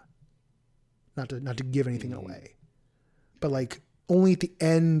Lena. Not to give anything away, but like only at the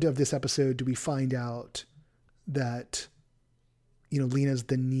end of this episode do we find out that, you know, Lena's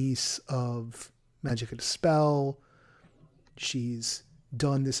the niece of Magic and Spell. She's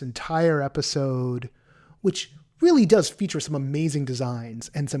done this entire episode, which really does feature some amazing designs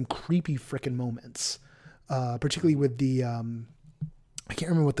and some creepy frickin' moments, particularly with the I can't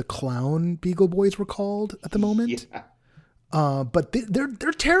remember what the clown Beagle Boys were called at the moment. Yeah. But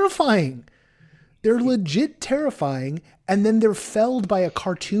they're terrifying. They're legit terrifying, and then they're felled by a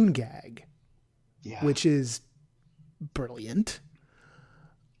cartoon gag, which is brilliant.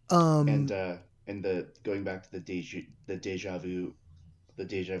 And the going back to the deja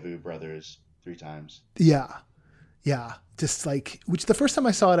vu brothers 3 times. Yeah. Just like, which the first time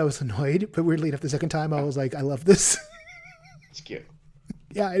I saw it, I was annoyed, but weirdly enough, the second time I was like, I love this. It's cute.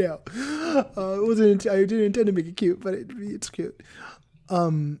 Yeah, I know. I didn't intend to make it cute, but it's cute.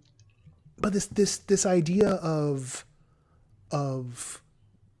 But this idea of,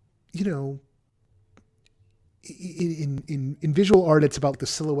 you know, in visual art, it's about the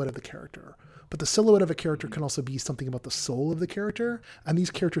silhouette of the character, but the silhouette of a character can also be something about the soul of the character. And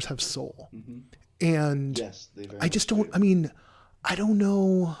these characters have soul. Mm-hmm. And Yes, they very I just much don't, do. I mean, I don't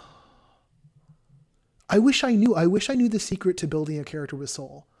know. I wish I knew. I wish I knew the secret to building a character with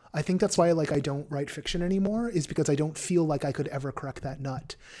soul. I think that's why like I don't write fiction anymore, is because I don't feel like I could ever crack that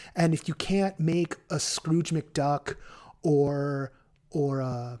nut. And if you can't make a Scrooge McDuck or or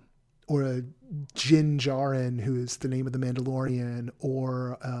a or a Jin Djarin, who is the name of the Mandalorian,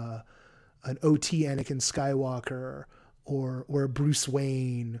 or an OT Anakin Skywalker, or a Bruce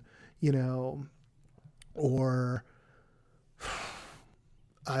Wayne, you know, or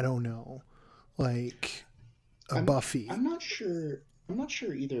I don't know, like a I'm Buffy. I'm not sure. I'm not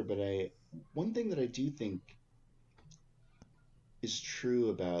sure either, but I one thing that I do think is true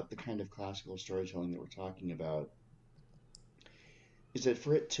about the kind of classical storytelling that we're talking about is that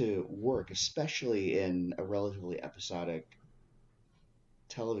for it to work, especially in a relatively episodic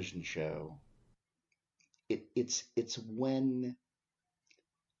television show, it's when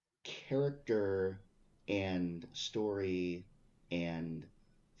character and story and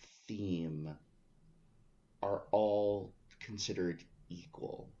theme are all considered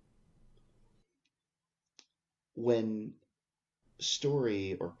equal. When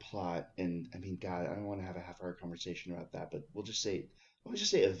story or plot, and I mean, God, I don't want to have a half-hour conversation about that, but we'll just say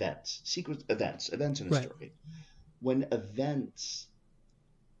events, sequence events in a Right. story. When events,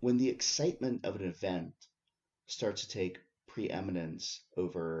 when the excitement of an event starts to take preeminence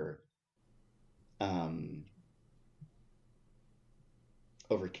um,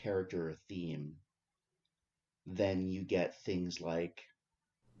 over character or theme, then you get things like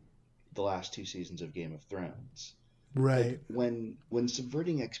the last two seasons of Game of Thrones. Like Right. when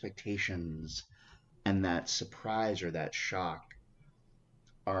subverting expectations and that surprise or that shock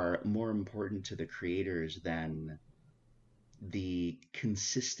are more important to the creators than the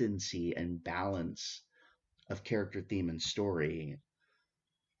consistency and balance of character, theme, and story.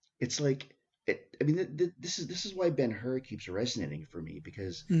 It's like I mean, this is why Ben Hur keeps resonating for me,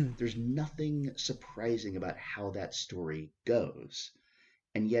 because Mm. there's nothing surprising about how that story goes,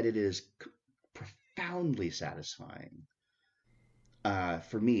 and yet it is profoundly satisfying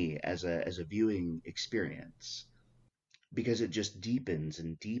for me as a viewing experience, because it just deepens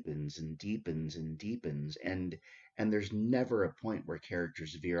and deepens and deepens and deepens, and there's never a point where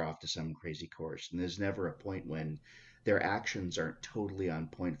characters veer off to some crazy course, and there's never a point when their actions aren't totally on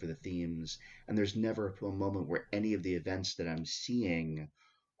point for the themes, and there's never a moment where any of the events that I'm seeing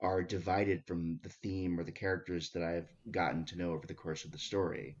are divided from the theme or the characters that I've gotten to know over the course of the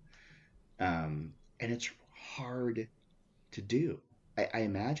story. And it's hard to do. I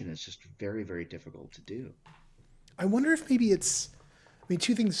imagine it's just very, very difficult to do. I wonder if maybe it's. I mean,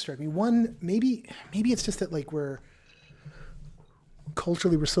 two things strike me. One, maybe it's just that like we're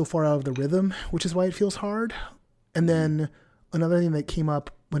culturally we're so far out of the rhythm, which is why it feels hard. And Hmm. then another thing that came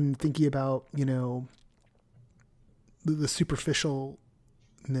up when thinking about the superficialness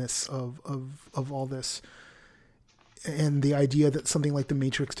of all this, and the idea that something like the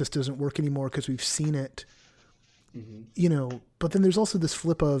Matrix just doesn't work anymore because we've seen it. Hmm. But then there's also this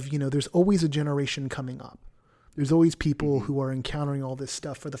flip of, there's always a generation coming up. There's always people Hmm. who are encountering all this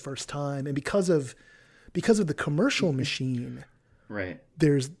stuff for the first time. And because of the commercial machine, Right.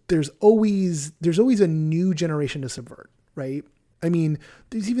 there's always a new generation to subvert, right? I mean,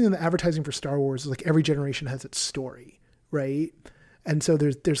 there's even in the advertising for Star Wars, like every generation has its story, right? And so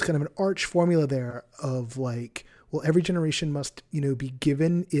there's kind of an arch formula there of like, well, every generation must, be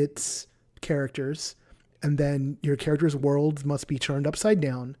given its characters, and then your character's world must be turned upside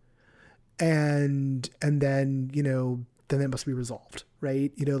down, and then then it must be resolved,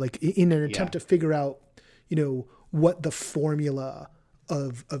 right? Like in an attempt Yeah. to figure out what the formula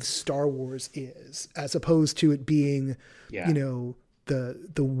of Star Wars is, as opposed to it being Yeah.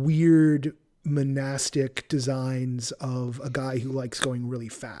 the weird monastic designs of a guy who likes going really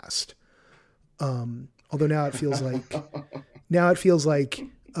fast. Although now it feels like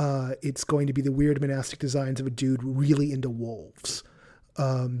it's going to be the weird monastic designs of a dude really into wolves,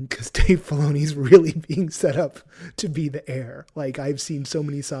 because Dave Filoni's really being set up to be the heir. Like, I've seen so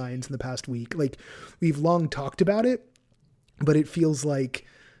many signs in the past week. Like, we've long talked about it, but it feels like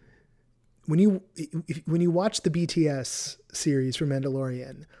when you watch the BTS series for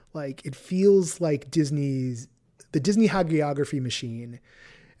Mandalorian, like it feels like the Disney hagiography machine,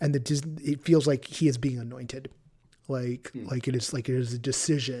 and it feels like he is being anointed. Like Hmm. it is a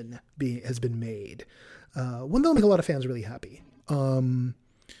decision has been made. One that'll make a lot of fans really happy.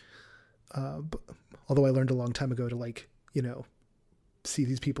 But, although I learned a long time ago to see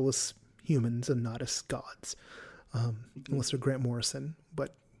these people as humans and not as gods, unless they're Grant Morrison,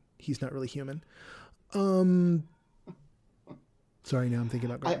 but he's not really human. Um, Sorry, now I'm thinking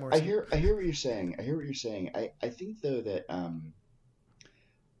about Grant I Morrison. hear what you're saying. I think though that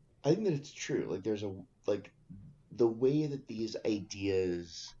I think that it's true. Like there's a like the way that these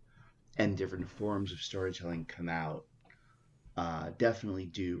ideas and different forms of storytelling come out definitely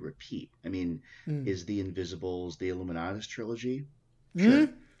do repeat. I mean, Mm. is the Invisibles the Illuminatus trilogy? Sure.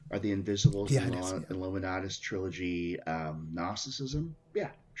 Mm? Are the Invisibles the Yeah, it is. Yeah. Illuminatus trilogy Gnosticism?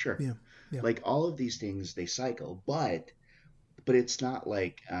 Yeah, sure. Yeah. Yeah. Like all of these things, they cycle, but it's not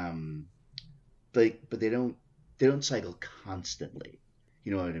like but they don't cycle constantly.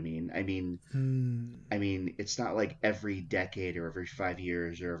 You know what I mean? Mm. I mean, it's not like every decade or every 5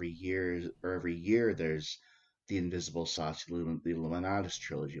 years or every year there's the Invisible Sauce, the Illuminatus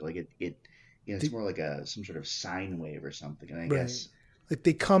trilogy. Like it's They, more like a some sort of sine wave or something. And I right. guess Like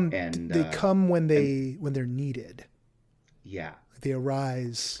they come. and They come and when they're needed. yeah, They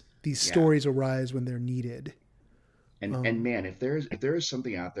arise. These yeah. stories arise when they're needed. And man, if there is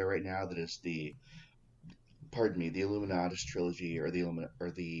something out there right now that is the pardon me, the Illuminatus trilogy or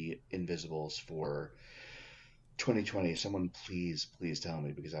the Invisibles for 2020, someone please tell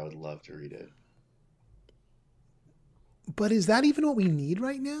me because I would love to read it. But is that even what we need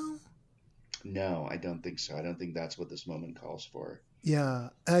right now? No, I don't think so. I don't think that's what this moment calls for. Yeah,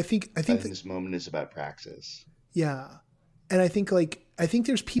 and I I think think that this moment is about praxis, yeah, and I think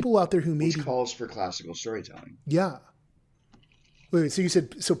there's people out there who which maybe calls for classical storytelling. yeah. Wait, so you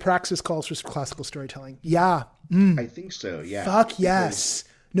said so praxis calls for classical storytelling. Yeah. Mm. I think so, yeah. Fuck Because yes.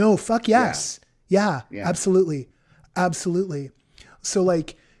 No, fuck yeah, yes. Yeah, yeah, absolutely. Absolutely. So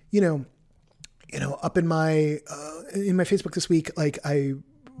like, up in my Facebook this week, like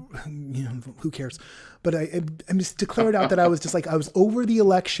who cares? But I just declared out that I was just like, I was over the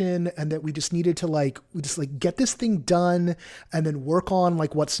election and that we just needed to get this thing done and then work on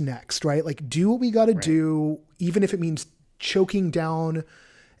like what's next, right? Like do what we got to right. do, even if it means choking down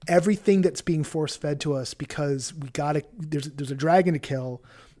everything that's being force fed to us because there's a dragon to kill.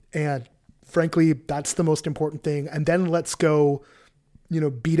 And frankly, that's the most important thing. And then let's go,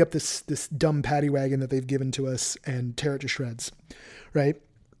 beat up this dumb paddy wagon that they've given to us and tear it to shreds. Right.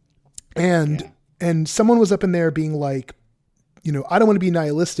 And, Yeah, and someone was up in there being like, I don't want to be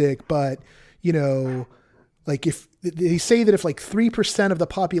nihilistic, but, like if they say that if like 3% of the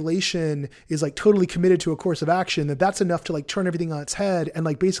population is like totally committed to a course of action, that's enough to like turn everything on its head. And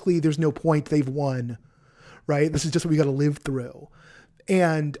like, basically there's no point, they've won, right? This is just what we got to live through.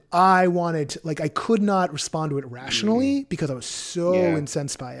 And I I could not respond to it rationally because I was so yeah.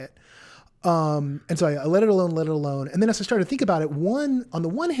 incensed by it. And so I let it alone. And then as I started to think about it, on the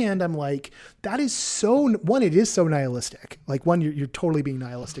one hand, I'm like, it is so nihilistic. Like you're totally being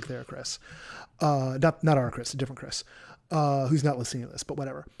nihilistic there, Chris. Not our Chris, a different Chris, who's not listening to this, but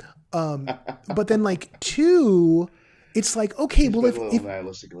whatever. But then like two, it's like, okay, He's well, been a little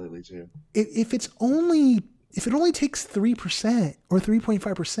nihilistic lately too. if it only takes 3% or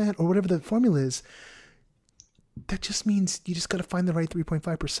 3.5% or whatever the formula is, that just means you just got to find the right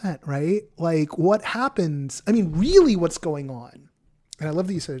 3.5%, right? Like what happens? I mean, really what's going on? And I love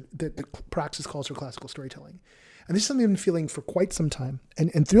that you said that the praxis calls for classical storytelling. And this is something I've been feeling for quite some time.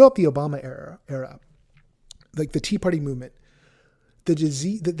 And throughout the Obama era, like the Tea Party movement,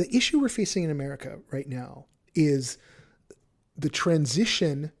 the issue we're facing in America right now is the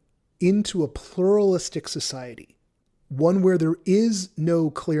transition into a pluralistic society, one where there is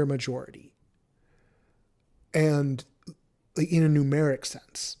no clear majority. And like in a numeric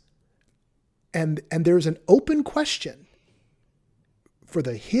sense. And there's an open question for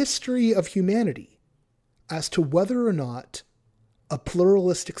the history of humanity as to whether or not a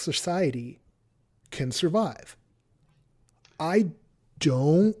pluralistic society can survive. I'm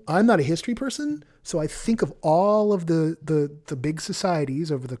not a history person, so I think of all of the big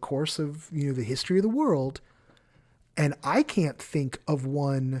societies over the course of, the history of the world, and I can't think of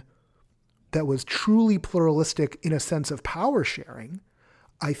one that was truly pluralistic in a sense of power sharing.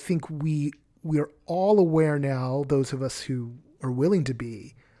 I think we're all aware now, those of us who are willing to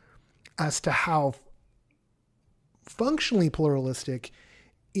be, as to how functionally pluralistic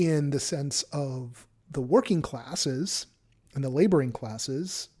in the sense of the working classes and the laboring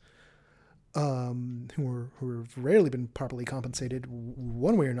classes, who have rarely been properly compensated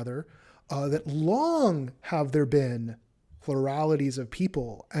one way or another, that long have there been pluralities of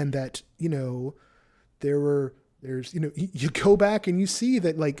people, and that, you go back and you see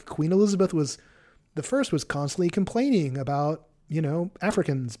that like Queen Elizabeth was constantly complaining about,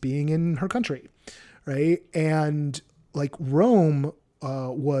 Africans being in her country. Right. And like Rome,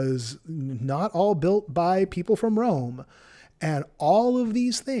 was not all built by people from Rome, and all of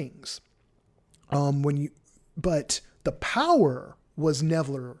these things. But the power was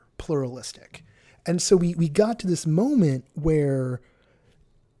never pluralistic. And so we got to this moment where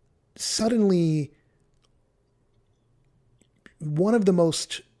suddenly one of the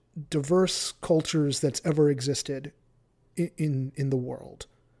most diverse cultures that's ever existed in the world,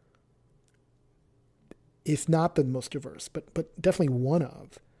 if not the most diverse, but definitely one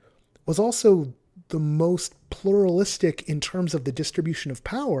of, was also the most pluralistic in terms of the distribution of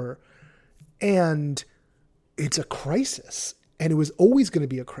power. And it's a crisis. And it was always going to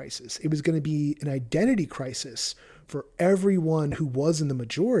be a crisis. It was going to be an identity crisis for everyone who was in the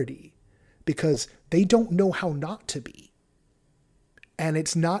majority, because they don't know how not to be. And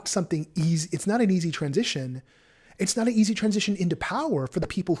it's not something easy. It's not an easy transition. It's not an easy transition into power for the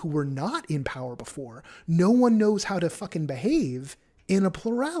people who were not in power before. No one knows how to fucking behave in a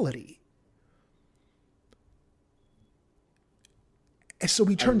plurality. And so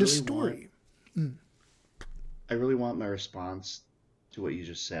we turn to story. I really want my response to what you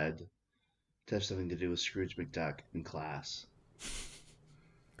just said to have something to do with Scrooge McDuck in class.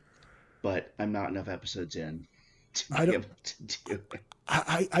 But I'm not enough episodes in to be able to do it.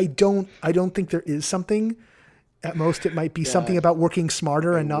 I don't think there is something. At most, it might be something about working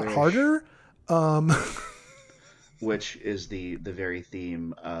smarter and not harder. Which is the very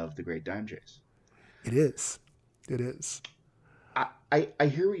theme of the Great Dime Chase. It is. It is. I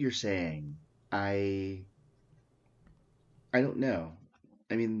hear what you're saying. I don't know.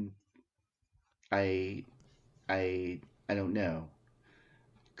 I mean, I don't know.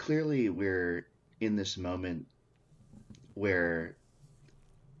 Clearly, we're in this moment where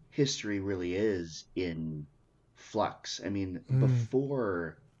history really is in flux. I mean,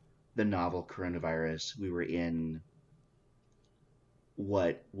 before the novel coronavirus, we were in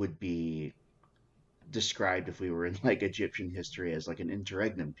what would be described, if we were in like Egyptian history, as like an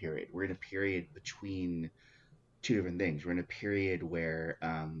interregnum period. We're in a period between two different things. We're in a period where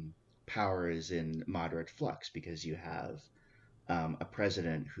power is in moderate flux, because you have a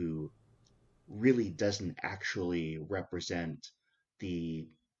president who really doesn't actually represent the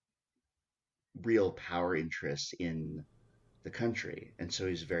real power interests in the country, and so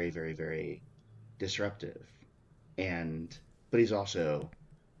he's very, very, very disruptive. But he's also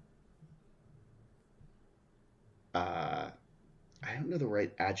I don't know the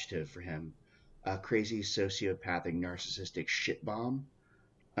right adjective for him. A crazy, sociopathic, narcissistic shitbomb.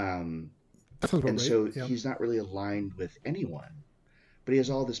 And so he's not really aligned with anyone, but he has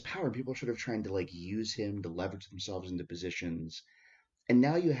all this power. People are sort of trying to like use him to leverage themselves into positions. And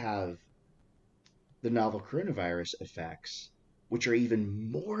now you have the novel coronavirus effects, which are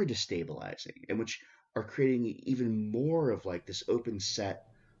even more destabilizing and which are creating even more of like this open set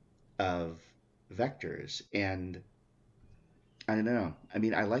of vectors. And I don't know. I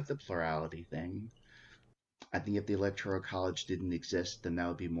mean, I like the plurality thing. I think if the Electoral College didn't exist, then that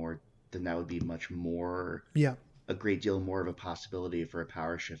would be much more, a great deal more of a possibility for a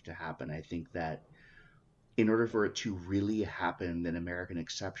power shift to happen. I think that in order for it to really happen, then American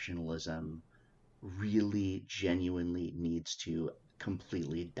exceptionalism really genuinely needs to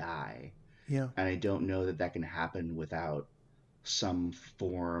completely die. Yeah. And I don't know that that can happen without some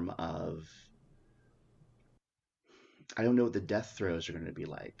form of, I don't know what the death throes are going to be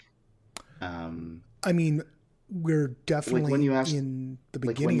like. I mean, we're definitely like when you ask, in the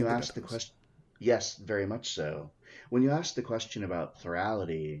beginning like when you of ask the question. Yes, very much so. When you ask the question about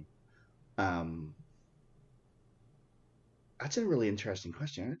plurality, that's a really interesting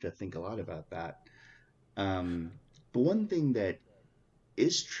question. I have to think a lot about that. But one thing that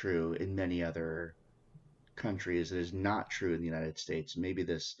is true in many other countries that is not true in the United States, maybe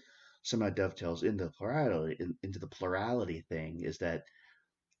this somehow dovetails into the plurality thing, is that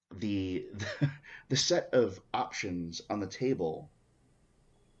the the set of options on the table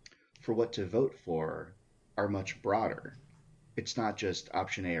for what to vote for are much broader. It's not just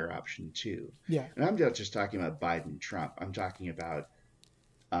option A or option two. Yeah. And I'm not just talking about Biden, Trump. I'm talking about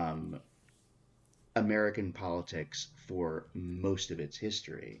American politics for most of its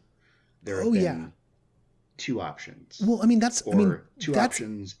history. There have been two options. Well, I mean, two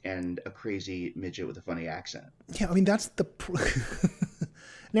options and a crazy midget with a funny accent. Yeah, I mean, that's the...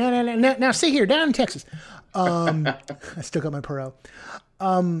 Now, see here, down in Texas. I still got my Perot.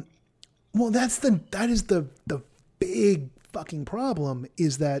 Well, that is the big fucking problem,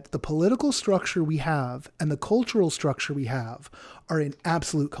 is that the political structure we have and the cultural structure we have are in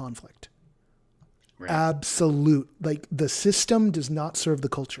absolute conflict. Right. Absolute. Like, the system does not serve the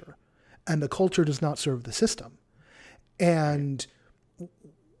culture, and the culture does not serve the system. And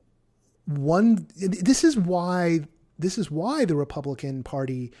this is why the Republican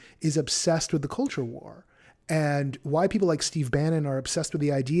Party is obsessed with the culture war. and why people like Steve Bannon are obsessed with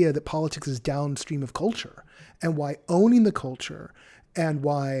the idea that politics is downstream of culture, and why owning the culture, and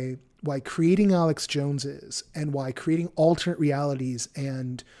why creating Alex Joneses, and why creating alternate realities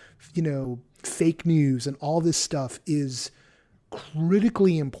and, fake news and all this stuff is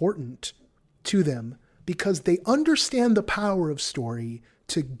critically important to them, because they understand the power of story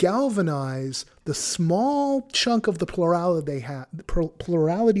to galvanize the small chunk of the plurality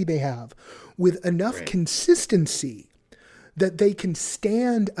they have with enough consistency that they can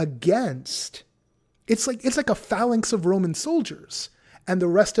stand against. It's like a phalanx of Roman soldiers, and the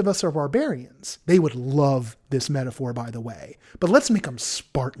rest of us are barbarians. They would love this metaphor, by the way, but let's make them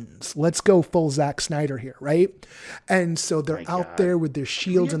Spartans. Let's go full Zack Snyder here, right? And so they're out there with their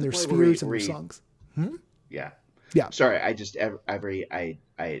shields and their spears and their songs. Yeah. Yeah. Sorry, I just no,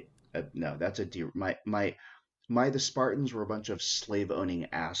 that's a the Spartans were a bunch of slave owning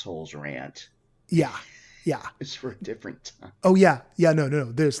assholes rant. Yeah. Yeah. It's for a different time. Oh yeah. Yeah. No.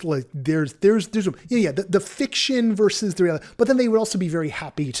 There's the fiction versus the reality, but then they would also be very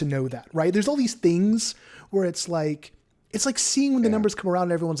happy to know that, right? There's all these things where it's like seeing when the numbers come around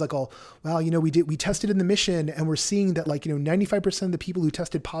and everyone's like, oh, well, we tested in the mission and we're seeing that 95% of the people who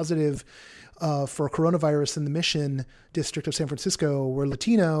tested positive for coronavirus in the mission district of San Francisco were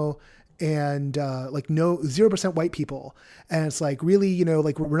Latino, and 0% white people. And it's like, really,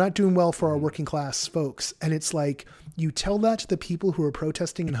 we're not doing well for our working class folks. And it's like, you tell that to the people who are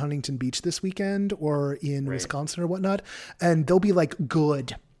protesting in Huntington Beach this weekend or in Wisconsin or whatnot, and they'll be like,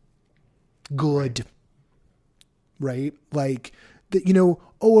 good. Right? Like,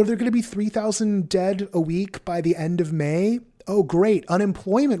 are there going to be 3,000 dead a week by the end of May? Oh, great.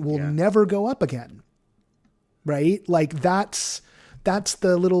 Unemployment will never go up again. Right? Like, that's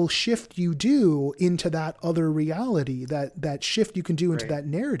the little shift you do into that other reality, that shift you can do into that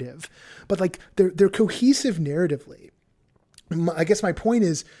narrative. But like, they're cohesive narratively. I guess my point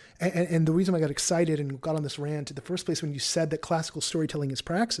is, and the reason I got excited and got on this rant in the first place when you said that classical storytelling is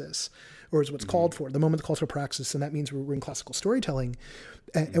praxis, or is what's called for, the moment that calls for praxis, and that means we're in classical storytelling,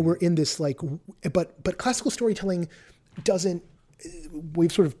 and we're in this but classical storytelling doesn't,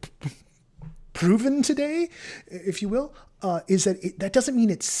 we've sort of proven today, if you will, is that that doesn't mean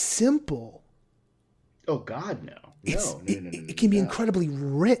it's simple. Oh God, no. It can be incredibly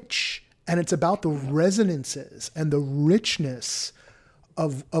rich, and it's about the resonances and the richness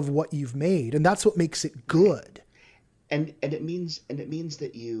of what you've made, and that's what makes it good. And it means that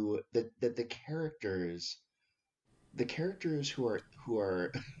that the characters who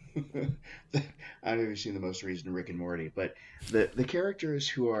are I don't know if you've seen the most recent Rick and Morty, but the characters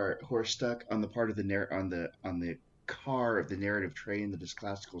who are stuck on the part of on the car of the narrative train that is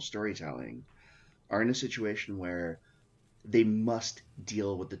classical storytelling are in a situation where they must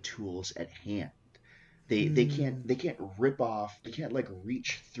deal with the tools at hand. They can't rip off, they can't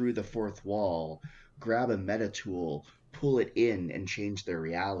reach through the fourth wall, grab a meta tool, pull it in and change their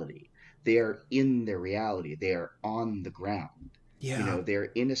reality. They are in their reality. They are on the ground. Yeah.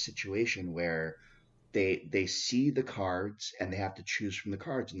 They're in a situation where they see the cards and they have to choose from the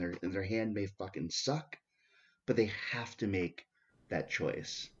cards, and their hand may fucking suck, but they have to make that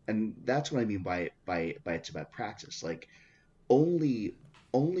choice. And that's what I mean by it's about praxis. Like, only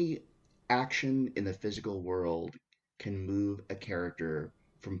action in the physical world can move a character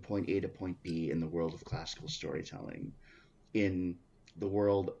from point A to point B in the world of classical storytelling. In the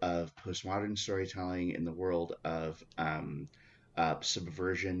world of postmodern storytelling, in the world of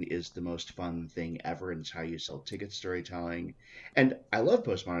subversion is the most fun thing ever, and it's how you sell ticket storytelling. And I love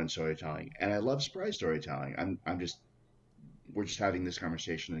postmodern storytelling, and I love surprise storytelling. We're just having this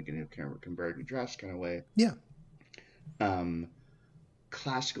conversation in a kind of compare and contrast kind of way. Yeah.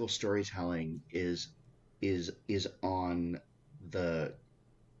 Classical storytelling is on the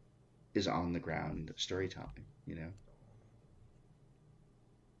ground storytelling,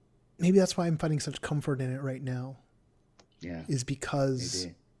 Maybe that's why I'm finding such comfort in it right now. Yeah. Is because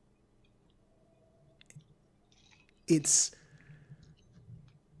maybe.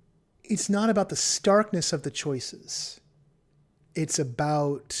 It's not about the starkness of the choices. It's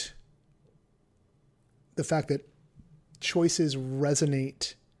about the fact that choices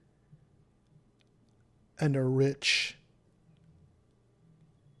resonate and are rich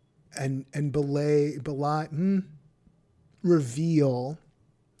and reveal.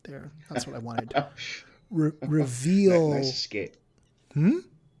 There, that's what I wanted. Reveal. Nice escape.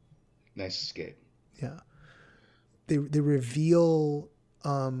 Nice escape. Yeah. They reveal.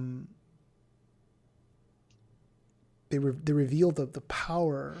 They reveal the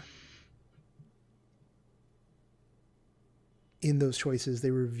power in those choices. They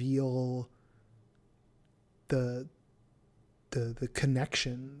reveal the the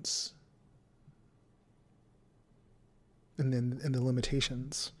connections and the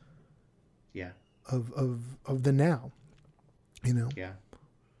limitations Yeah. of the now, you know. Yeah.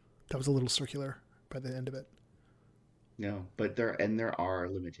 That was a little circular by the end of it. No, but there are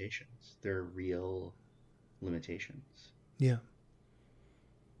limitations. There are real limitations. Yeah.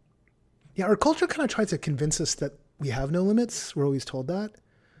 Yeah, our culture kind of tries to convince us that we have no limits. We're always told that.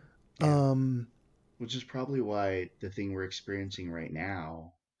 Yeah. Which is probably why the thing we're experiencing right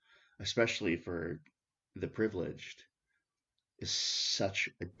now, especially for the privileged, is such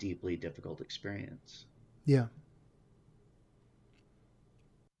a deeply difficult experience. Yeah.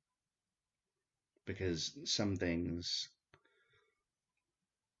 Because some things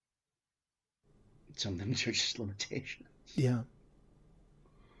are just limitations. Yeah.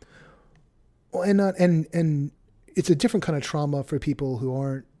 Well, and it's a different kind of trauma for people who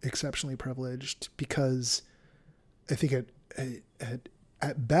aren't exceptionally privileged, because I think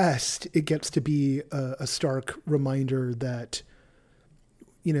at best it gets to be a stark reminder that,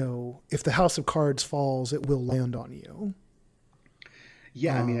 you know, if the house of cards falls, it will land on you.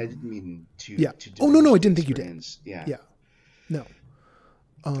 Yeah, I mean, I didn't mean Yeah. to Oh, no, diminish I the didn't think you did. experience. Yeah, Yeah. No.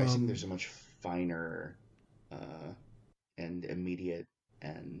 I just think there's a much finer and immediate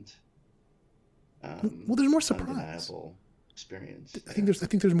and Well, there's more surprise. undeniable experience. I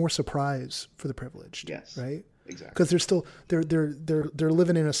think there's more surprise for the privileged. Yes, right. exactly. Because they're still they're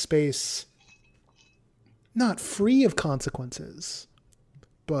living in a space not free of consequences,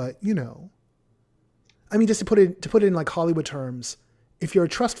 but, you know, I mean, just to put it in like Hollywood terms, if you're a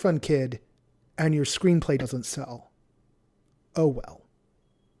trust fund kid and your screenplay doesn't sell, oh well.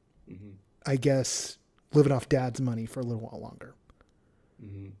 Mm-hmm. I guess living off dad's money for a little while longer.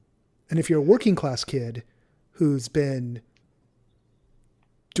 Mm-hmm. And if you're a working class kid who's been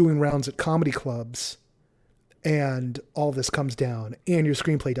doing rounds at comedy clubs and all this comes down and your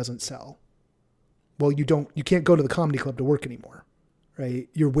screenplay doesn't sell, well, you can't go to the comedy club to work anymore, right?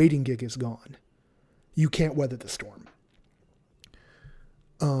 Your waiting gig is gone. You can't weather the storm.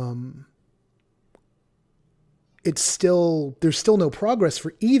 There's still no progress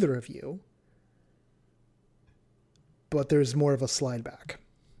for either of you, but there's more of a slide back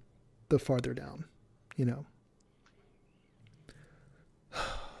the farther down, you know.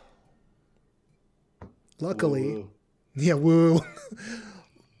 Luckily, Woo. yeah, woo.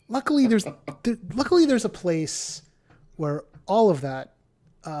 luckily there's a place where all of that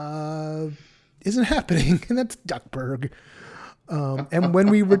isn't happening, and that's Duckburg. And when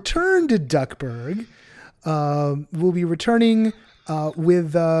we return to Duckburg, we'll be returning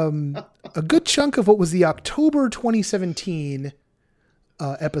with a good chunk of what was the October 2017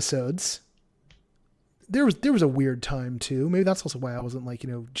 episodes. There was a weird time too. Maybe that's also why I wasn't like, you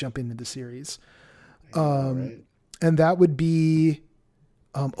know, jumping into the series. Right. And that would be,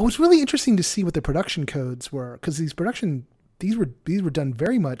 it's really interesting to see what the production codes were, because these were done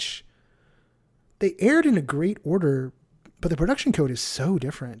very much. They aired in a great order, but the production code is so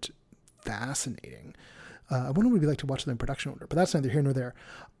different. Fascinating. I wonder what it'd be like to watch them in production order, but that's neither here nor there.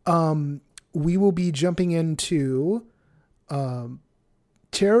 We will be jumping into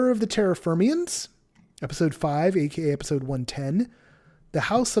Terror of the Terrafermians, episode 5, aka episode 110. The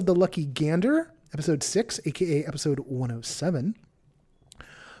House of the Lucky Gander, episode 6, aka episode 107.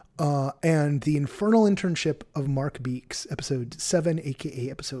 And The Infernal Internship of Mark Beeks, episode 7, aka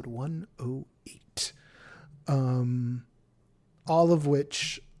episode 108. All of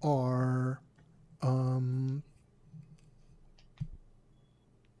which are, you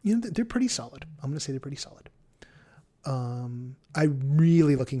know, they're pretty solid. I'm going to say they're pretty solid. I'm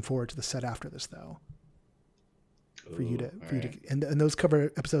really looking forward to the set after this, though. For you to, and those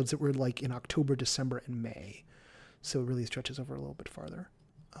cover episodes that were like in October, December, and May. So it really stretches over a little bit farther.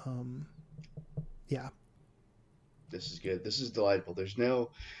 Yeah. This is good. This is delightful. There's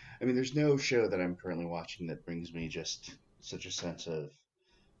no show that I'm currently watching that brings me just such a sense of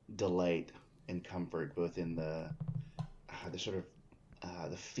delight and comfort, both in the sort of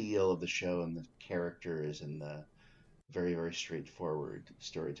the feel of the show and the characters and the very, very straightforward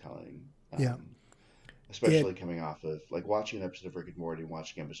storytelling. Yeah. Especially coming off of like watching an episode of Rick and Morty and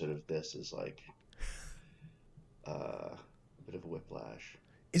watching an episode of this is like a bit of a whiplash.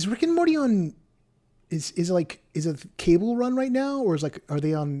 Is Rick and Morty on? Is a cable run right now, or are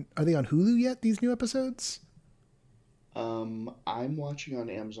they on Hulu yet? These new episodes. I'm watching on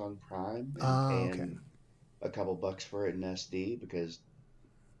Amazon Prime and paying a couple bucks for it in SD because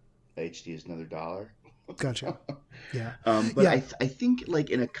HD is another $1. Gotcha. Yeah. But yeah. I think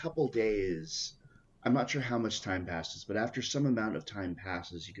like in a couple days, I'm not sure how much time passes, but after some amount of time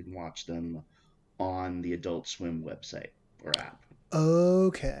passes, you can watch them on the Adult Swim website or app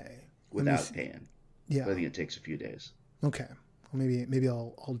Okay. without paying. Yeah. But I think it takes a few days. Okay. Well, maybe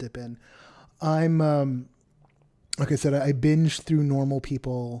I'll dip in. I'm like I said, I binged through Normal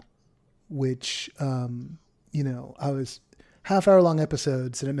People, which I was half-hour long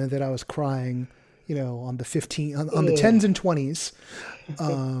episodes, and it meant that I was crying, on the 10s and 20s,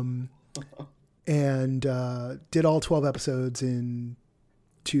 and did all 12 episodes in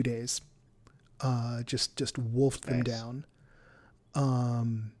 2 days. Just wolfed them down.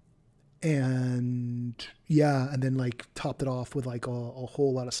 And then like topped it off with like a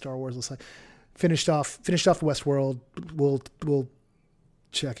whole lot of Star Wars. It's like finished off the Westworld. We'll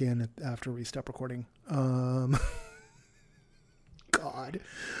check in after we stop recording. God.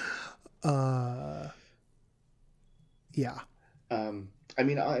 Yeah. I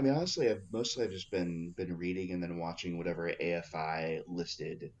mean, honestly, I've just been reading and then watching whatever AFI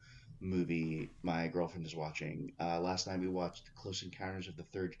listed movie my girlfriend is watching. Last night we watched Close Encounters of the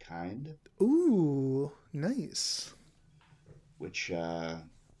Third Kind. Ooh, nice. Which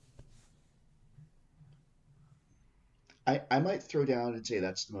I might throw down and say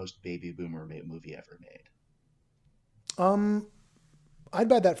that's the most baby boomer movie ever made. I'd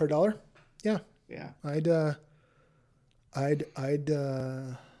buy that for $1. Yeah. Yeah.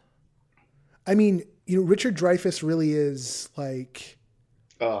 I mean, Richard Dreyfuss really is like,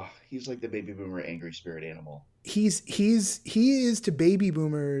 oh, he's like the baby boomer angry spirit animal. He is to baby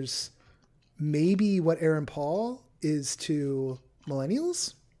boomers maybe what Aaron Paul is to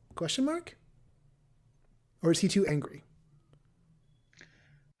millennials? ? Or is he too angry?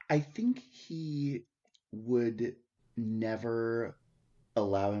 I think he would never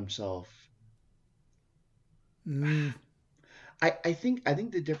allow himself. I think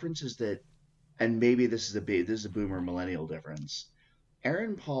the difference is that, and maybe this is a boomer millennial difference.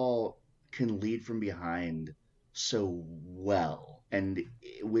 Aaron Paul can lead from behind so well and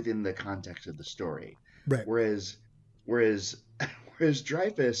within the context of the story. Right. Whereas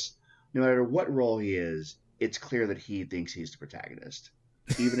Dreyfuss, no matter what role he is, it's clear that he thinks he's the protagonist,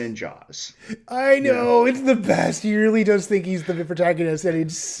 even in Jaws. I know, it's the best. He really does think he's the protagonist, and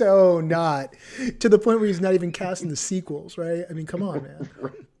he's so not, to the point where he's not even casting the sequels, right? I mean, come on, man.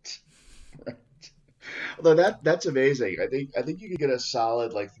 Right. Although that's amazing. I think you could get a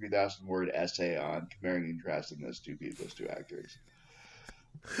solid 3,000 word essay on comparing and contrasting those two actors.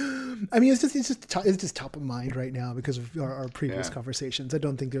 I mean, it's just top of mind right now because of our previous conversations. I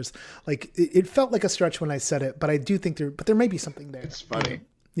don't think there's it felt like a stretch when I said it, but I do think there may be something there. It's funny.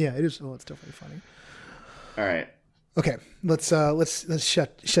 Yeah, it is. Oh, it's definitely funny. All right. Okay, let's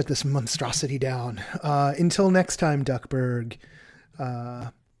shut this monstrosity down. Until next time, Duckburg.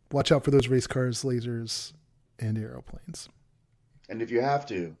 Watch out for those race cars, lasers, and aeroplanes. And if you have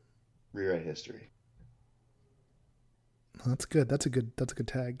to, rewrite history. That's good. That's a good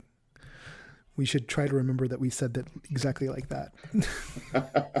tag. We should try to remember that we said that exactly like that.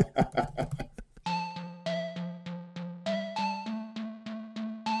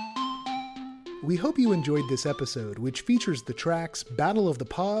 We hope you enjoyed this episode, which features the tracks Battle of the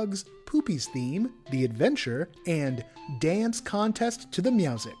Pogs, Poopy's Theme, The Adventure, and Dance Contest to the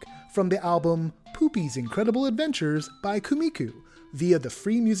Music from the album Poopy's Incredible Adventures by Kumiku via the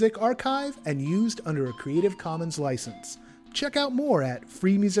Free Music Archive and used under a Creative Commons license. Check out more at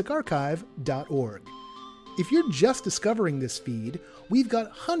freemusicarchive.org. If you're just discovering this feed, we've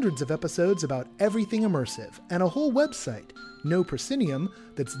got hundreds of episodes about everything immersive and a whole website, No Proscenium,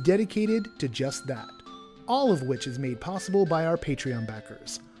 that's dedicated to just that. All of which is made possible by our Patreon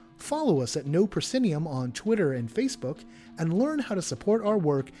backers. Follow us at No Proscenium on Twitter and Facebook and learn how to support our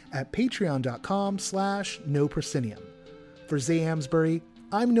work at patreon.com/No Proscenium. For Zay Amsbury,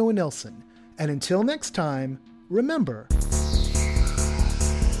 I'm Noah Nelson, and until next time, remember,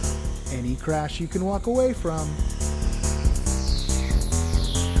 any crash you can walk away from